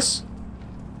windows first.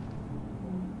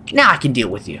 Now I can deal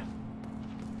with you.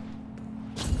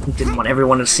 I didn't want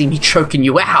everyone to see me choking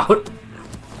you out.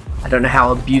 I don't know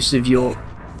how abusive your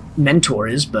mentor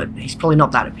is, but he's probably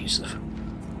not that abusive.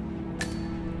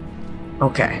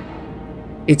 Okay.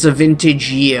 It's a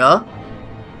vintage year.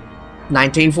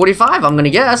 1945, I'm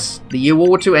gonna guess. The year World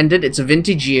War II ended. It's a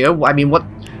vintage year. I mean, what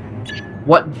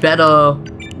better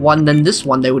one than this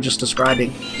one they were just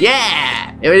describing?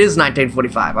 Yeah! It is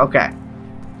 1945. Okay.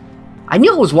 I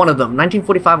knew it was one of them.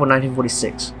 1945 or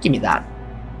 1946. Give me that.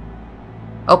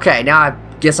 Okay, now I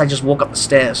guess I just walk up the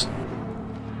stairs.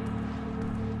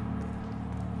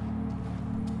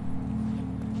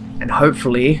 And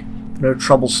hopefully, no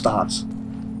trouble starts.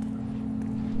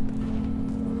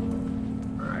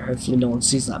 Alright, hopefully no one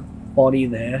sees that body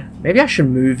there. Maybe I should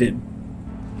move him.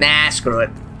 Nah, screw it.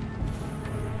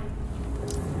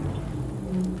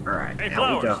 Alright, hey, now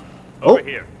Flowers. we go. Over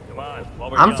here. Come on,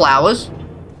 while we're I'm young. Flowers.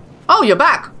 Oh, you're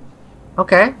back.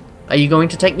 Okay. Are you going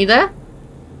to take me there?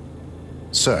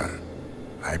 Sir,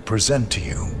 I present to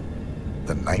you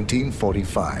the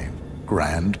 1945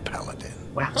 Grand Paladin.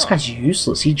 Wow, this guy's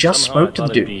useless. He just Somehow spoke to I the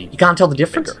thought it'd dude. be You can't tell the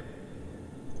difference? bigger.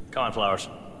 Come on, Flowers.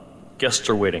 Guests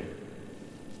are waiting.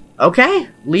 Okay,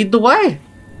 lead the way.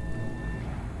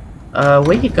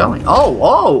 Where you going?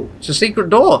 Oh, it's a secret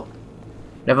door.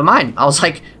 Never mind. I was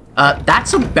like,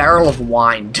 that's a barrel of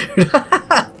wine, dude. Look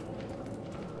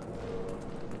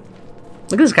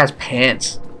at this guy's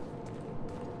pants.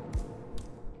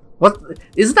 What?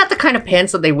 Isn't that the kind of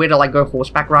pants that they wear to, like, go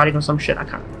horseback riding or some shit? I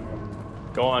can't remember.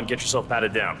 Go on, get yourself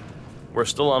patted down. We're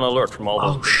still on alert from all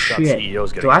those big shot Shit.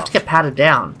 CEOs getting Do I have to get patted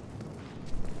down?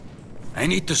 I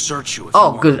need to search you.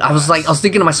 Oh, good. I was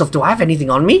thinking to myself, do I have anything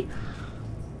on me?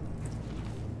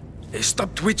 Hey,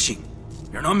 stop twitching.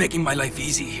 You're not making my life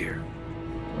easy here.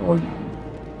 Well,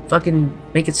 fucking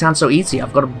make it sound so easy.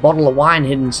 I've got a bottle of wine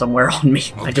hidden somewhere on me.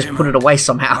 I just put it away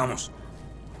somehow.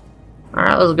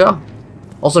 Alright, let's go.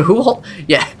 Also,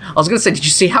 yeah, I was gonna say, did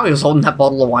you see how he was holding that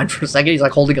bottle of wine for a second? He's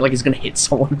like holding it like he's gonna hit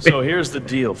someone. So here's the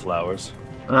deal, Flowers.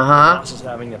 The boss is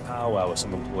having a powwow with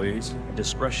some employees, and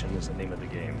discretion is the name of the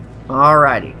game.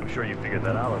 Alrighty. I'm sure you figured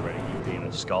that out already, you being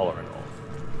a scholar and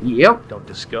all. Yep. Don't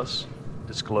discuss,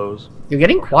 disclose. You're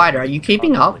getting quieter. Are you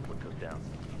keeping up?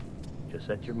 Just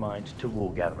set your mind to wool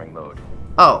gathering mode.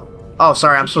 Oh,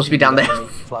 sorry, I'm supposed to be down there.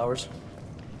 Flowers?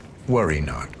 Worry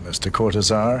not, Mr.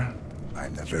 Cortazar.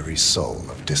 I'm the very soul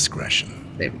of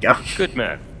discretion. There we go. Good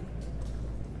man.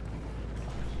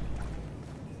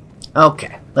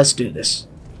 Okay, let's do this.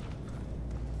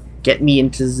 Get me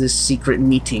into this secret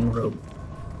meeting room.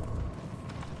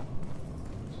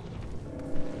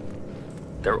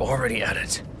 They're already at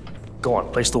it. Go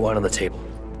on, place the wine on the table.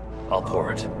 I'll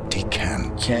pour it.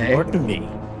 Decant. Okay. Pardon me,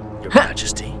 Your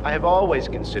Majesty. I have always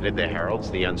considered the heralds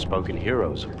the unspoken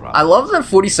heroes of Providence. I love that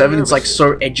 47 is like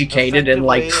so educated and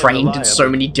like trained in so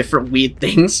many different weird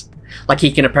things. Like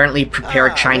he can apparently prepare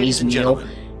a Chinese meal.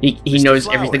 He knows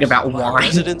everything about wine.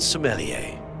 Resident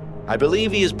sommelier. I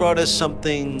believe he has brought us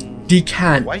something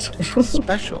Decant. quite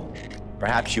special.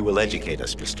 Perhaps you will educate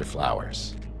us, Mr.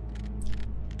 Flowers.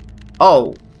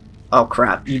 Oh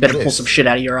crap! You better pull some shit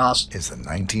out of your ass. Is the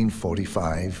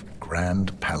 1945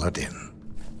 Grand Paladin.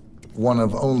 One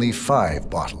of only 5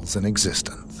 bottles in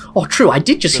existence. Oh, true. I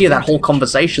did just hear that whole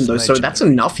conversation though, so that's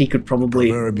enough. He could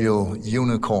probably, proverbial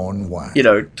unicorn wine. you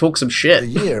know, talk some shit. The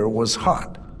year was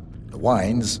hot. The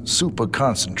wine's super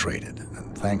concentrated,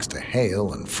 and thanks to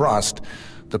hail and frost,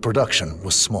 the production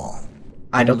was small.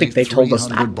 I don't think they told us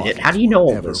that bit. How do you know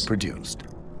all this? Produced.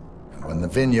 And when the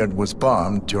vineyard was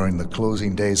bombed during the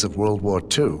closing days of World War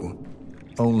II,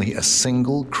 only a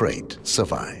single crate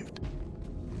survived.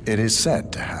 It is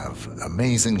said to have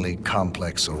amazingly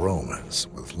complex aromas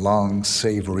with long,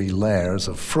 savory layers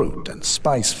of fruit and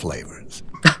spice flavors,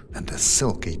 and a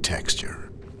silky texture.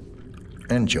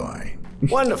 Enjoy.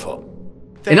 Wonderful.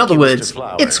 In other words,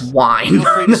 it's wine. Feel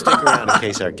free to stick around in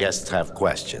case our guests have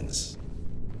questions.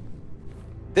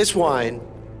 This wine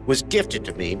was gifted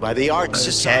to me by the Art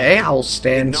Society. Okay, I'll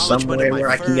stand somewhere where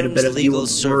I can get a better view of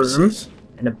the room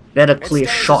and a better clear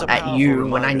shot at you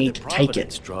when I need to take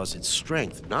it. Draws its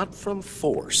strength not from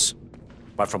force,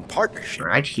 but from partnership.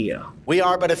 Right here. We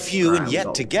are but a few, and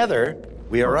yet together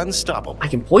we are unstoppable. I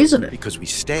can poison it. Because we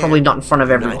stand. Probably not in front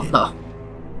of everyone, though.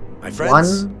 My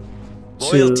friends, 1, 2.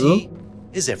 loyalty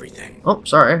is everything. Oh,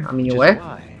 sorry, I'm in your way.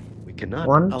 We cannot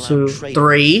 1, allow 2, traitors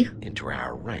 3. into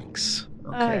our ranks.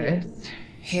 Okay.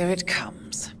 Here it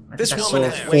comes. This I woman saw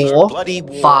has waged 4, bloody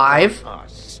war 5, on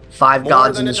us. 5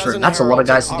 guards in this room. That's a lot of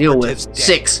guys to deal with.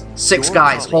 6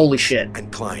 guys. Holy shit.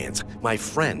 And clients, my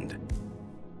friend.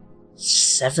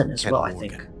 7 as well, I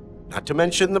think. Not to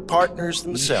mention the partners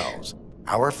themselves,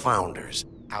 our founders,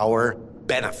 our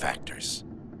benefactors.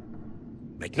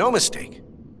 Make no mistake,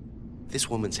 this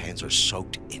woman's hands are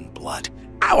soaked in blood,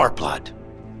 our blood.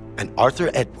 And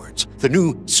Arthur Edwards, the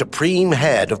new supreme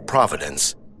head of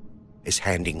Providence, is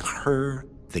handing her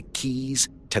the keys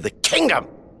to the kingdom.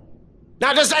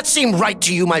 Now, does that seem right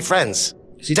to you, my friends?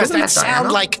 Does that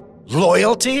sound like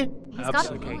loyalty?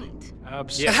 Absolutely.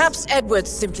 Perhaps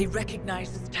Edwards simply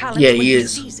recognizes talent Yeah, when he he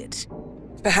is. sees it.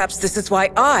 Perhaps this is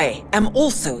why I am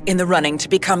also in the running to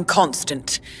become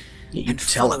constant. And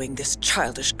following this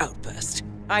childish outburst,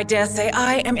 I dare say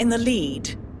I am in the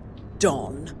lead.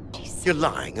 Dawn. You're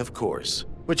lying, of course,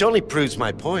 which only proves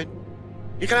my point.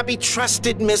 You cannot be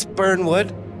trusted, Miss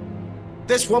Burnwood.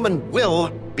 This woman will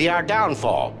be our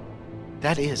downfall.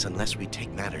 That is, unless we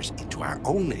take matters into our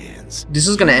own hands. This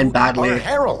is gonna end badly. Our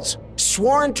heralds,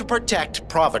 sworn to protect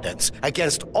Providence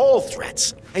against all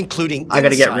threats, including I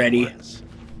gotta get inside ready. ones.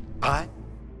 I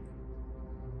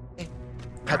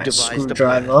have Right, devised a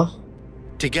screwdriver. plan.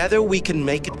 Together we can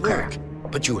make it work,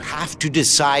 but you have to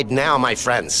decide now, my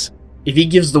friends. If he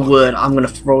gives the word, I'm gonna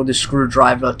throw the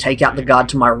screwdriver, take out the guard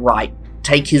to my right,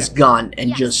 take his gun,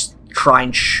 and just try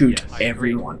and shoot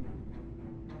everyone.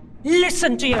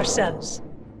 Listen to yourselves.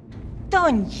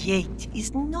 Don Yates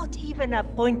is not even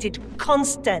appointed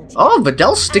constant. Oh,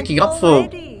 Vidal's sticking up for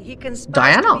He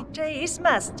conspires Diana. to betray his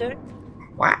master.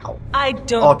 Wow. I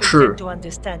don't Oh, true. pretend to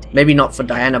understand him. Maybe not for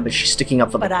Diana, but she's sticking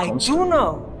up for But the I constant. do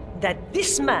know that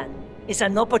this man is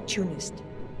an opportunist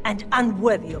and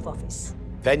unworthy of office.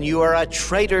 Then you are a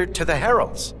traitor to the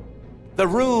heralds. The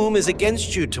room is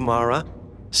against you, Tamara.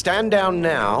 Stand down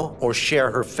now or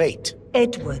share her fate.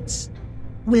 Edwards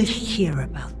will hear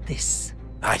about this.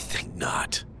 I think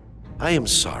not. I am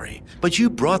sorry, but you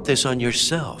brought this on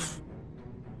yourself.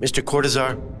 Mr.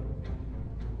 Cortazar?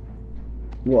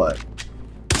 What?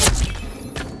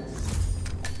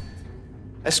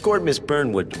 Escort Miss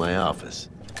Burnwood to my office.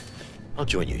 I'll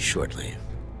join you shortly.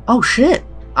 Oh shit.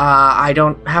 I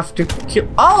don't have to kill.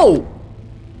 Oh!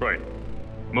 Right.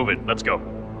 Move it. Let's go.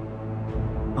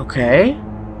 Okay.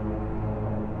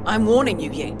 I'm warning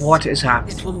you, Yates. What is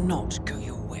happening? This will not go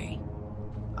your way.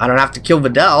 I don't have to kill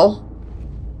Vidal.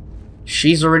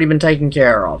 She's already been taken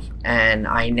care of. And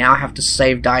I now have to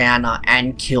save Diana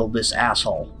and kill this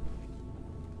asshole.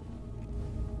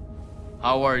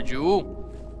 How are you?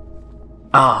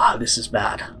 Ah, this is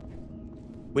bad.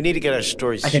 We need to get our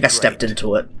stories I think I straight. stepped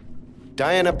into it.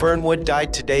 Diana Burnwood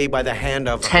died today by the hand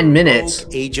of 10 minutes.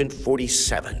 rogue Agent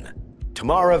 47.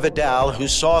 Tamara Vidal, who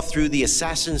saw through the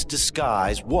assassin's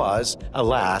disguise, was,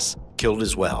 alas, killed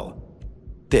as well.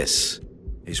 This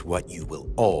is what you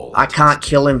will all... I can't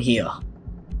kill him here.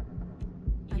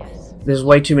 There's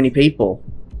way too many people.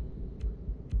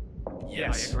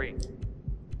 Yes. I agree.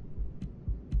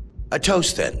 A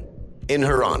toast, then, in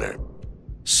her honor.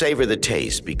 Savor the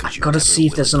taste because you Gotta never see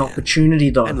if will there's an again. opportunity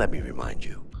though. And let me remind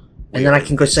you. And then I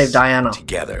can go save Diana.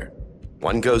 Together.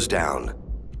 One goes down,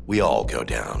 we all go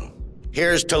down.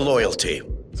 Here's to loyalty.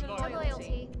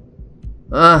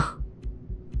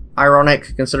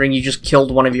 Ironic, considering you just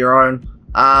killed one of your own.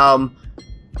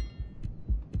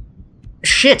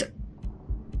 Shit!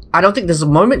 I don't think there's a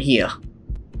moment here.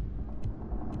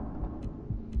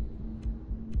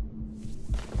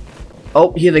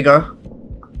 Oh, here they go.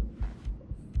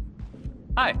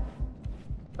 Hi.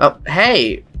 Oh,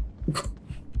 hey!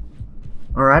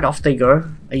 Alright, off they go.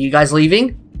 Are you guys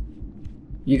leaving?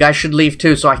 You guys should leave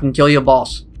too, so I can kill your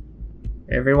boss.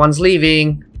 Everyone's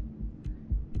leaving.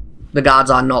 The guards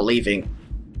are not leaving.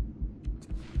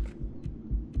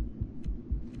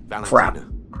 Valentina,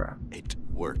 Crap. it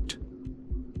worked.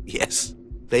 Yes,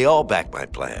 they all back my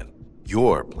plan.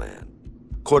 Your plan.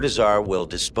 Cortazar will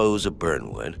dispose of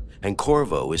Burnwood, and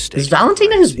Corvo is staying. Is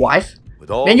Valentina his wife?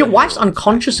 all Man, your the wife's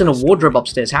unconscious in a wardrobe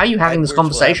upstairs. How are you having this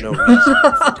conversation?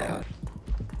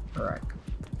 Alright.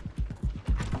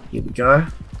 Here we go.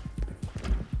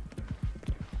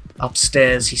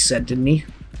 Upstairs, he said, didn't he?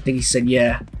 I think he said,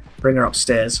 yeah. Bring her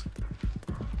upstairs.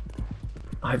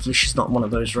 Hopefully she's not in one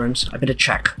of those rooms. I better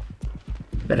check.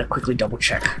 Better quickly double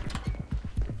check.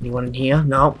 Anyone in here?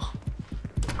 No.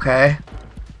 Okay.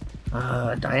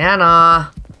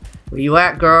 Diana! Where you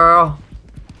at, girl?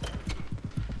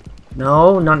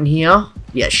 No, not in here.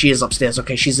 Yeah, she is upstairs.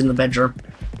 Okay, she's in the bedroom.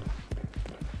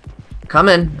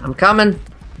 Coming. I'm coming.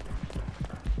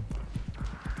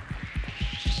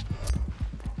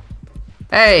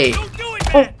 Hey!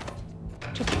 Oh.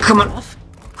 Come on.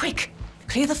 Quick,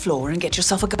 clear the floor and get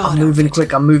yourself a guard I'm moving outfit.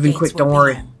 quick. I'm moving Yates quick. won't Don't be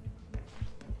worry. long.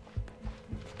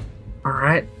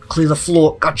 Alright, clear the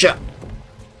floor. Gotcha.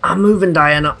 I'm moving,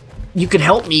 Diana. You could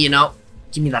help me, you know.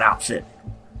 Give me that outfit.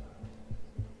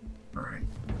 Alright.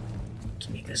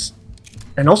 Give me this.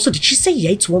 And also, did she say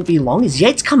Yates won't be long? Is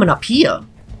Yates coming up here?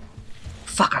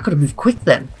 Fuck, I gotta move quick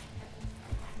then.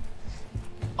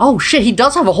 Oh shit, he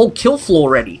does have a whole kill floor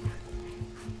ready.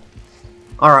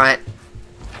 Alright.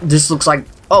 This looks like...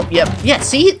 Oh, yeah,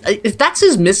 see? If that's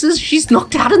his missus, she's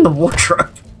knocked out in the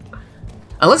wardrobe.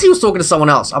 Unless he was talking to someone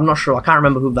else. I'm not sure. I can't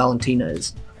remember who Valentina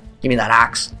is. Give me that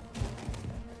axe.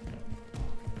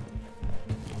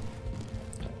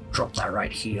 Drop that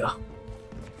right here.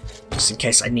 Just in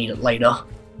case I need it later.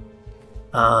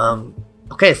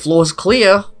 Okay, floor's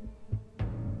clear.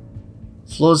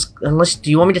 Floor's... Unless...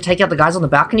 Do you want me to take out the guys on the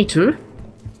balcony too?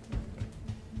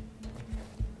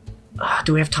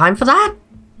 Do we have time for that?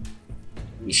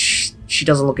 She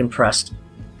doesn't look impressed.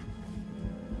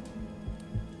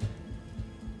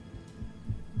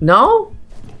 No?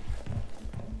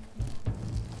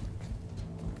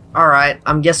 Alright,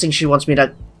 I'm guessing she wants me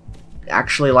to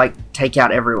actually, like, take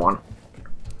out everyone.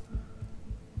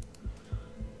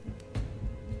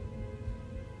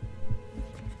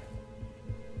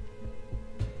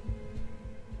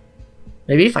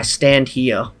 Maybe if I stand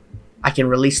here, I can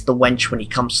release the wench when he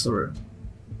comes through.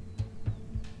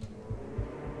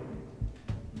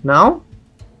 No?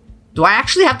 Do I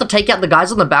actually have to take out the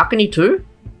guys on the balcony too?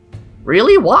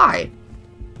 Really? Why?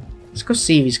 Let's go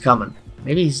see if he's coming.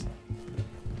 Maybe he's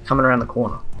coming around the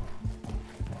corner.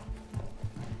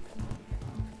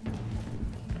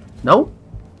 No?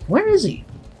 Where is he?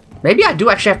 Maybe I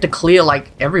do actually have to clear, like,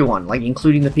 everyone, like,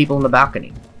 including the people on the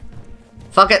balcony.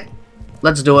 Fuck it.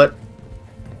 Let's do it.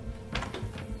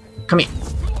 Come here.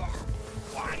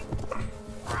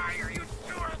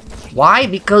 Why?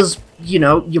 Because, you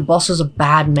know, your boss is a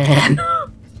bad man.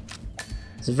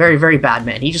 He's a very, very bad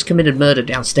man. He just committed murder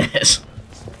downstairs.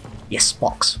 Yes,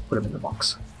 box. Put him in the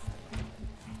box.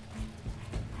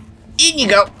 In you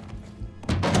go!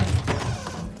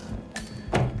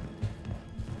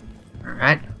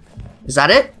 Alright. Is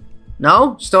that it?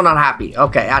 No? Still not happy.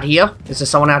 Okay, out here? Is there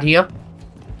someone out here?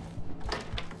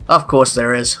 Of course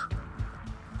there is.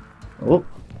 Oh.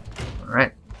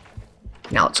 Alright.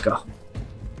 Now let's go.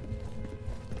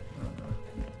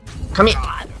 Come here.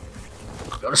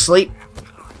 Go to sleep.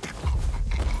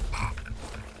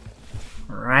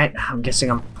 Alright, I'm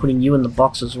guessing I'm putting you in the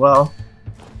box as well.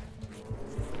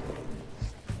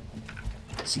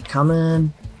 Is he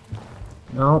coming?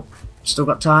 No. Still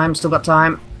got time, still got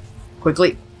time.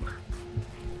 Quickly.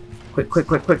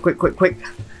 Quick.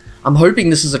 I'm hoping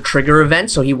this is a trigger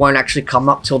event so he won't actually come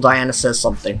up till Diana says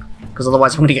something. Because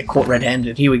otherwise I'm going to get caught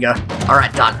red-handed. Here we go.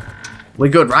 Alright, done. We're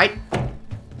good, right?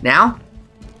 Now?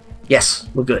 Yes,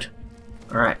 we're good.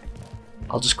 Alright.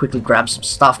 I'll just quickly grab some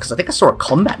stuff, because I think I saw a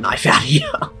combat knife out here.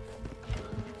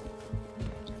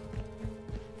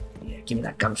 Yeah, give me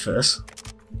that gun first.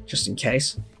 Just in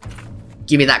case.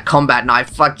 Give me that combat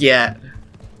knife, fuck yeah.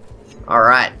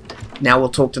 Alright. Now we'll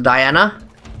talk to Diana,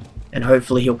 and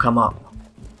hopefully he'll come up.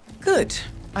 Good.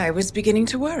 I was beginning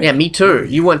to worry. Yeah, me too.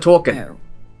 You weren't talking. No.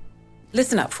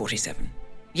 Listen up, 47.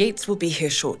 Yates will be here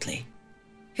shortly.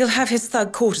 He'll have his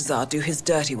thug Cortazar do his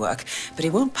dirty work, but he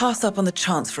won't pass up on the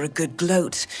chance for a good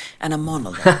gloat and a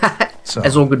monologue. So,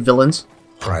 as all good villains.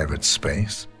 Private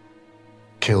space?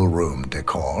 Kill room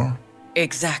decor?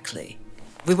 Exactly.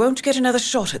 We won't get another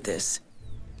shot at this.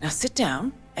 Now sit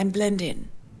down and blend in.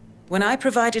 When I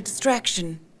provide a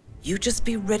distraction, you just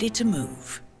be ready to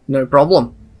move. No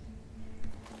problem.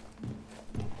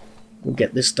 We'll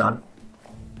get this done.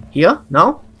 Here?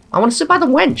 No? I want to sit by the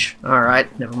wench.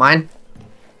 Alright, never mind.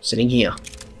 Sitting here.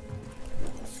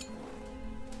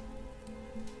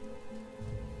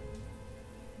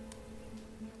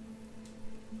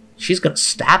 She's gonna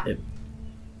stab him.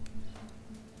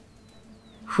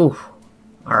 Whew.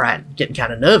 Alright, getting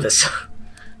kind of nervous.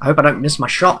 I hope I don't miss my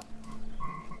shot.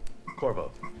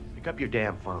 Corvo, pick up your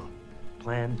damn phone.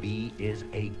 Plan B is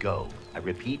a go. I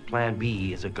repeat, Plan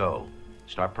B is a go.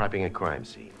 Start prepping a crime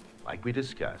scene. Like we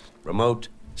discussed. Remote,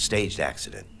 staged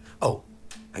accident. Oh,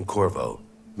 and Corvo,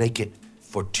 make it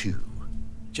for 2.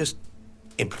 Just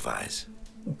improvise.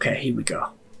 Okay, here we go.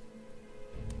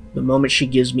 The moment she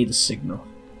gives me the signal.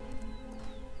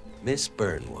 Miss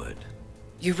Burnwood.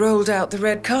 You rolled out the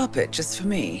red carpet just for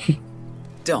me.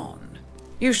 Dawn,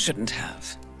 you shouldn't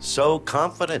have. So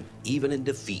confident, even in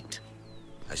defeat.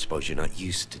 I suppose you're not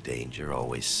used to danger,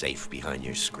 always safe behind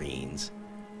your screens.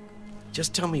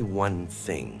 Just tell me one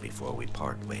thing before we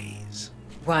part ways.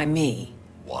 Why me?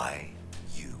 Why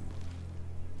you?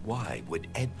 Why would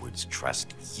Edwards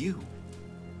trust you?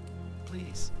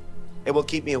 Please. It will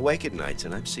keep me awake at nights,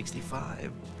 and I'm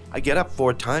 65. I get up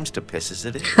 4 times to piss as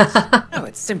it is. Oh,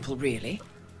 it's simple, really.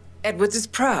 Edwards is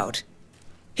proud.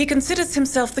 He considers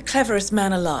himself the cleverest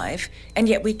man alive, and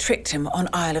yet we tricked him on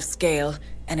Isle of Scale,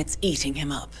 and it's eating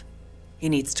him up. He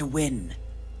needs to win.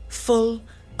 Full,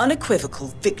 unequivocal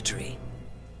victory.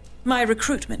 My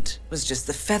recruitment was just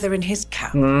the feather in his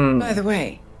cap. By the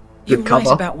way, you're right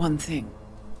about one thing.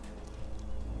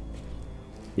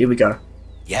 Here we go.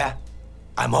 Yeah,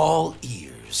 I'm all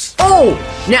ears. Oh!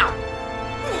 Now!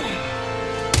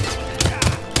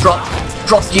 Drop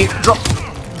you,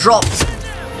 drop.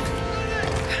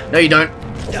 No, you don't.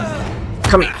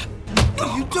 Come here. What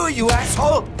are you doing, you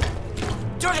asshole?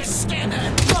 Dirty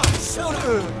scanner!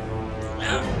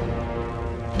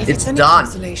 If it's any done.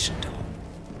 Consolation, Dom,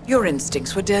 your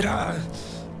instincts were dead on.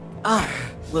 I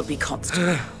will be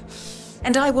constant.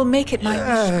 And I will make it my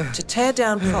mission to tear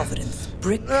down Providence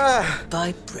brick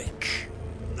by brick.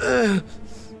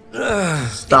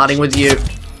 Starting with you.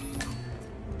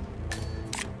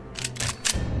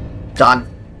 Done.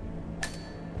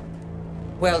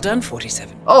 Well done,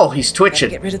 47. Oh, he's twitching.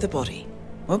 Better get rid of the body.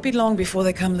 Won't be long before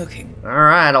they come looking.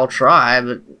 Alright, I'll try,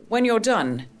 but... When you're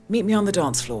done, meet me on the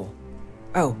dance floor.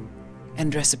 Oh,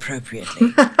 and dress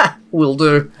appropriately. Will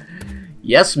do.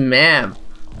 Yes, ma'am.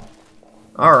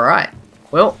 Alright.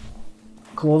 Well,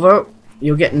 Corvo,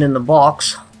 you're getting in the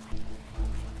box.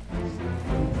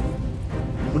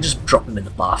 We'll just drop him in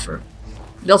the bathroom.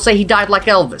 They'll say he died like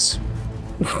Elvis.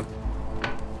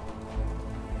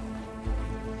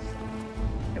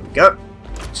 There we go.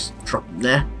 Just drop him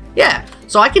there. Yeah,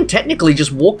 so I can technically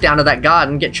just walk down to that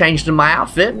garden, get changed in my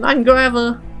outfit, and I can go have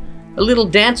a little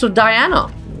dance with Diana.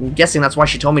 I'm guessing that's why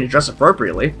she told me to dress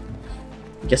appropriately.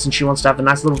 I'm guessing she wants to have a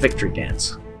nice little victory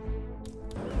dance.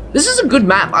 This is a good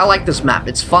map. I like this map.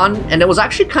 It's fun, and it was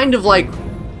actually kind of, like,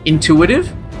 intuitive,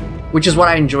 which is what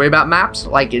I enjoy about maps.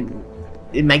 Like,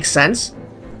 it makes sense.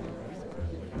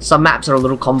 Some maps are a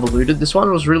little convoluted. This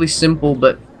one was really simple,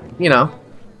 but, you know,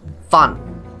 fun.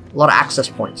 A lot of access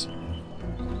points.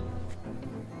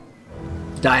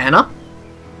 Diana?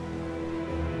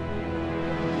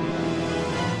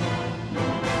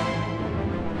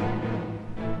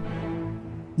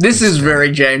 This is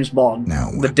very James Bond.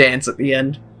 Now the dance at the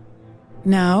end.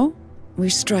 Now, we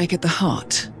strike at the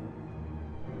heart.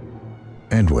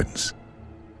 Edwards.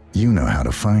 You know how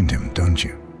to find him, don't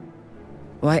you?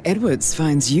 Why, Edwards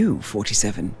finds you,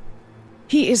 47.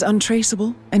 He is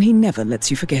untraceable, and he never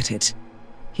lets you forget it.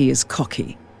 He is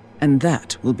cocky, and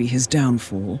that will be his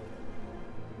downfall.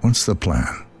 What's the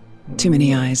plan? Too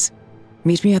many eyes.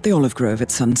 Meet me at the olive grove at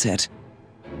sunset.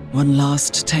 One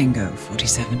last tango,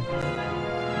 47.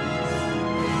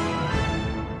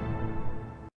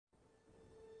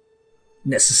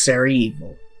 Necessary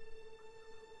evil.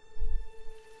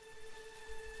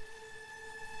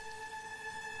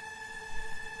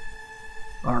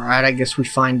 Alright, I guess we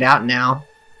find out now.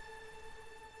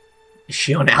 Is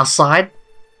she on our side?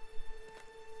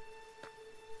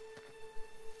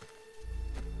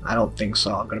 I don't think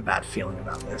so. I've got a bad feeling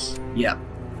about this. Yep.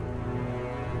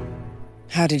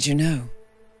 How did you know?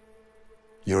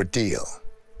 Your deal.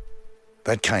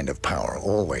 That kind of power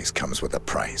always comes with a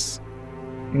price.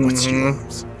 Mm-hmm. What's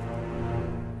yours?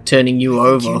 Turning you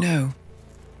over. You know.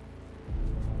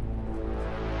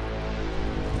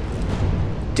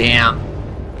 Damn.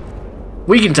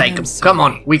 We can take him. Come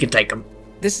on, we can take him.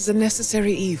 This is a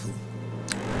necessary evil.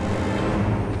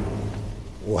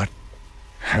 What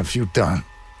have you done?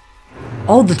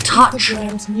 Oh, the touch. The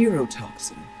brand's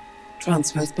neurotoxin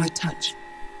transfers by touch.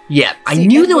 Yeah, I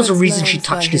knew there was a reason she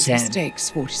touched his hand. Mistakes,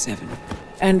 47.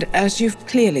 And as you've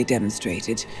clearly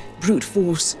demonstrated, brute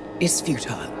force is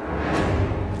futile.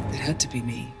 It had to be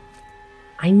me.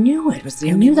 I knew it.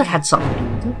 I knew that had something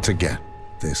to do with it. To get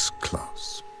this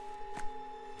close.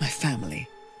 My family.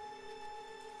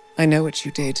 I know what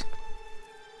you did.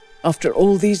 After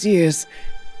all these years,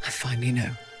 I finally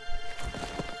know.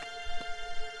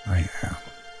 I am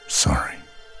sorry.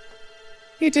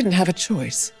 You didn't have a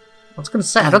choice. I was going to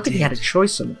say, I don't think he had a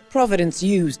choice in it. Providence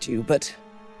used you, but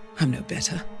I'm no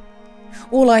better.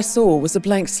 All I saw was a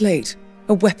blank slate,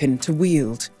 a weapon to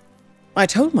wield. I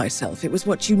told myself it was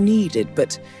what you needed,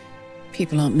 but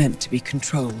people aren't meant to be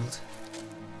controlled.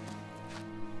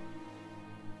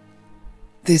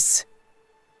 This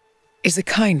is a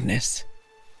kindness.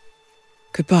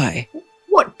 Goodbye.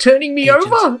 What, turning me Agent.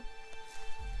 over?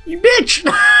 You bitch!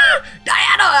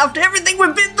 Diana, after everything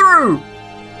we've been through!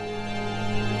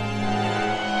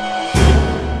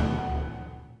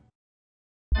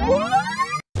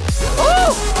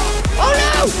 Oh! Oh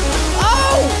no!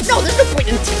 Oh! No, there's no point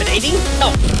in intimidating!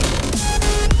 No!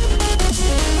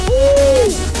 Ooh!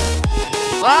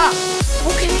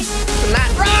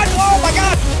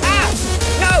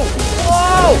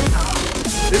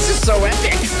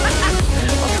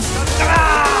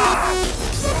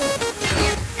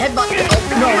 Headbutt.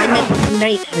 Oh, no, I meant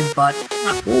Nate headbutt.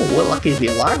 Ooh, we're lucky to be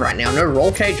alive right now. No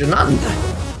roll cage or nothing.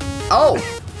 Oh,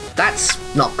 that's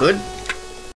not good.